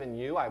believe in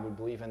you. I would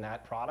believe in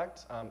that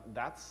product.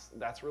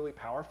 That's really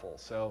powerful.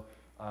 So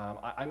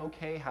I'm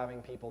okay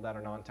having people that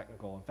are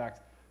non-technical. In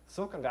fact,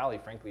 Silicon Valley,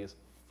 frankly, is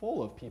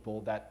full of people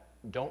that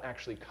don't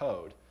actually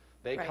code.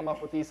 They come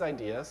up with these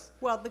ideas.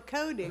 Well, the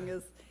coding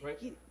is,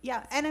 Right.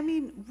 yeah, and I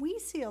mean, we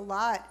see a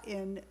lot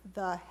in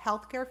the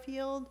healthcare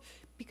field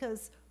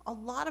because a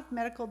lot of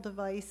medical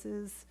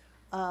devices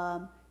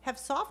have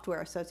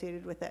software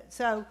associated with it.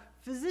 So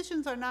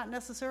physicians are not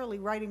necessarily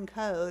writing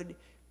code,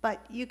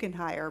 but you can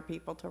hire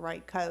people to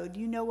write code.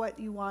 You know what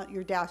you want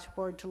your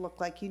dashboard to look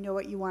like. You know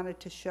what you want it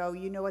to show.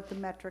 You know what the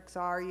metrics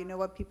are. You know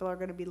what people are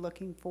going to be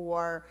looking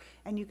for,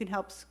 and you can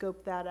help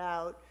scope that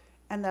out,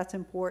 and that's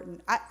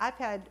important. I've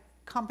had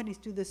companies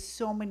do this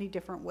so many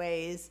different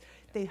ways.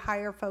 They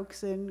hire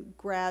folks in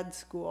grad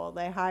school.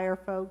 They hire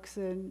folks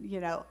in, you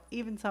know,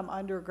 even some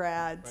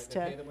undergrads. Right,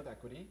 they pay them with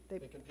equity. They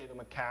can pay them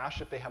with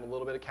cash if they have a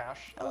little bit of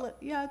cash.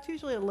 Yeah, it's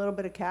usually a little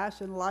bit of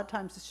cash, and a lot of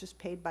times it's just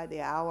paid by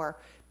the hour.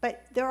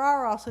 But there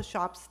are also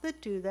shops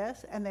that do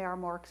this, and they are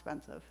more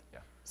expensive. Yeah.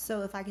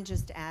 So if I can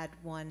just add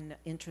one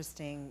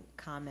interesting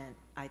comment,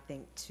 I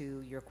think,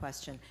 to your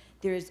question.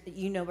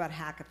 You know about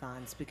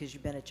hackathons because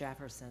you've been at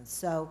Jefferson.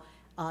 So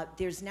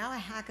there's now a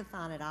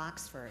hackathon at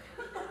Oxford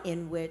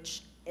in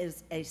which,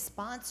 as a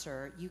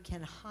sponsor, you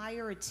can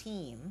hire a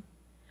team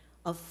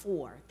of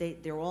 4.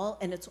 They're all,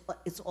 and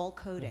it's all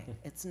coding.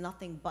 It's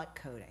nothing but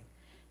coding.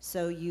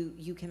 So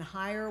you can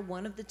hire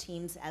one of the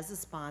teams as a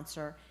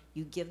sponsor.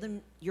 You give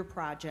them your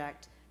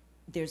project.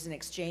 There's an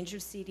exchange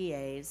of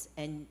CDAs,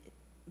 and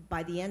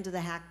by the end of the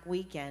hack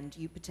weekend,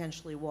 you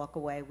potentially walk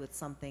away with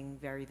something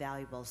very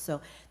valuable.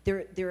 So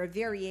there are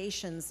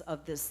variations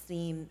of this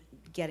theme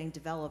getting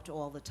developed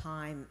all the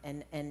time,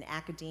 and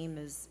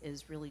academia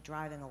is really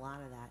driving a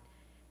lot of that.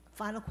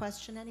 Final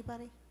question,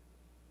 anybody?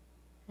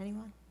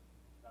 Anyone?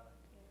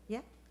 Yeah?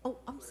 Oh,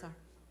 I'm sorry.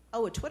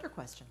 Oh, a Twitter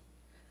question.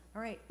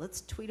 All right,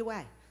 let's tweet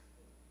away.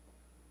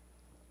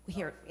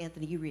 Here,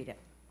 Anthony, you read it.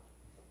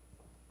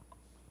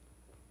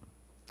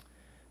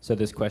 So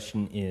this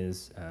question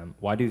is,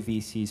 why do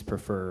VCs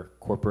prefer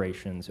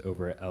corporations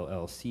over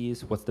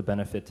LLCs? What's the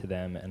benefit to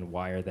them, and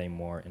why are they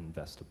more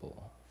investable?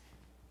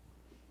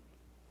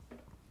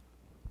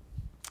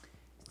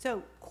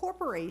 So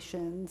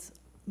corporations,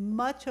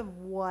 much of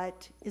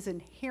what is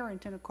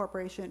inherent in a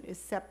corporation is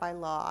set by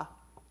law.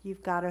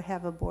 You've got to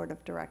have a board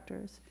of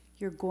directors.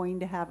 You're going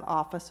to have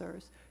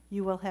officers.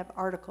 You will have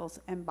articles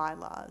and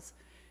bylaws.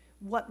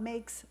 What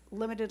makes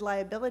limited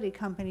liability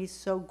companies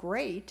so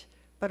great,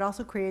 but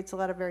also creates a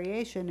lot of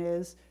variation,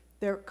 is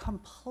they're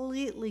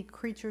completely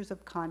creatures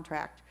of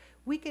contract.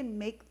 We can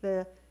make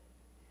the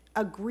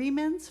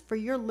agreements for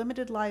your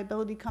limited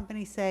liability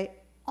company say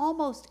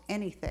almost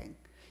anything.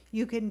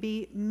 You can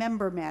be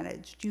member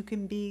managed, you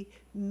can be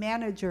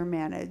manager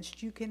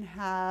managed, you can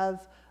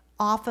have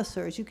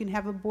officers, you can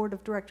have a board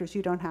of directors,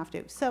 you don't have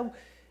to. So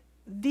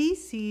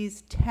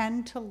VCs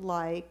tend to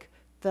like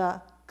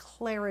the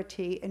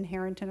clarity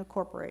inherent in a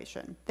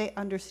corporation. They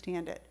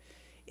understand it.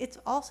 It's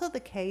also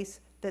the case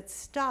that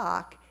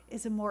stock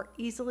is a more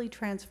easily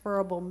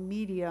transferable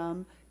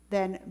medium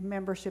than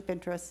membership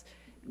interests.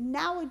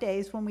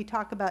 Nowadays, when we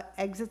talk about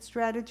exit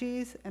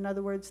strategies, in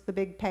other words, the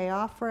big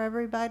payoff for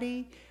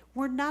everybody,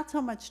 we're not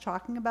so much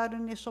talking about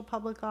initial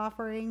public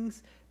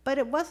offerings, but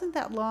it wasn't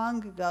that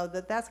long ago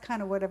that that's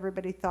kind of what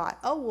everybody thought.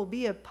 Oh, we'll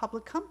be a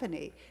public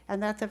company,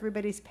 and that's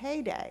everybody's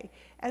payday.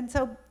 And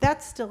so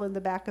that's still in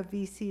the back of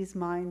VC's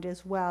mind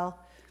as well.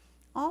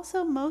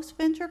 Also, most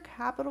venture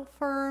capital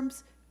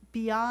firms,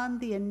 beyond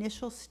the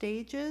initial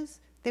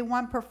stages, they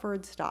want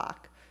preferred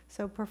stock.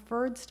 So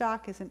preferred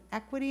stock is an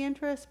equity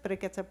interest, but it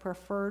gets a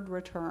preferred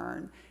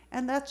return.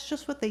 And that's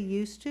just what they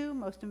used to.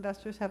 Most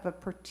investors have a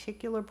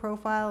particular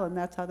profile, and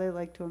that's how they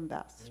like to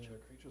invest. They're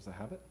creatures of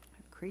habit?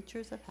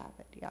 Creatures of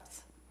habit,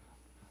 yes.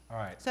 All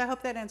right. So I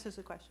hope that answers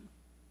the question.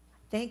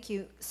 Thank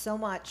you so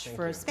much Thank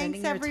for you.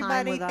 spending Thanks, your time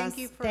everybody. with us. Thank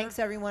you for Thanks,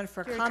 everyone,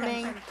 for your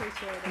coming. attention.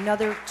 Appreciate it.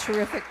 Another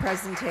terrific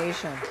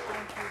presentation.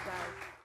 Thank you, guys.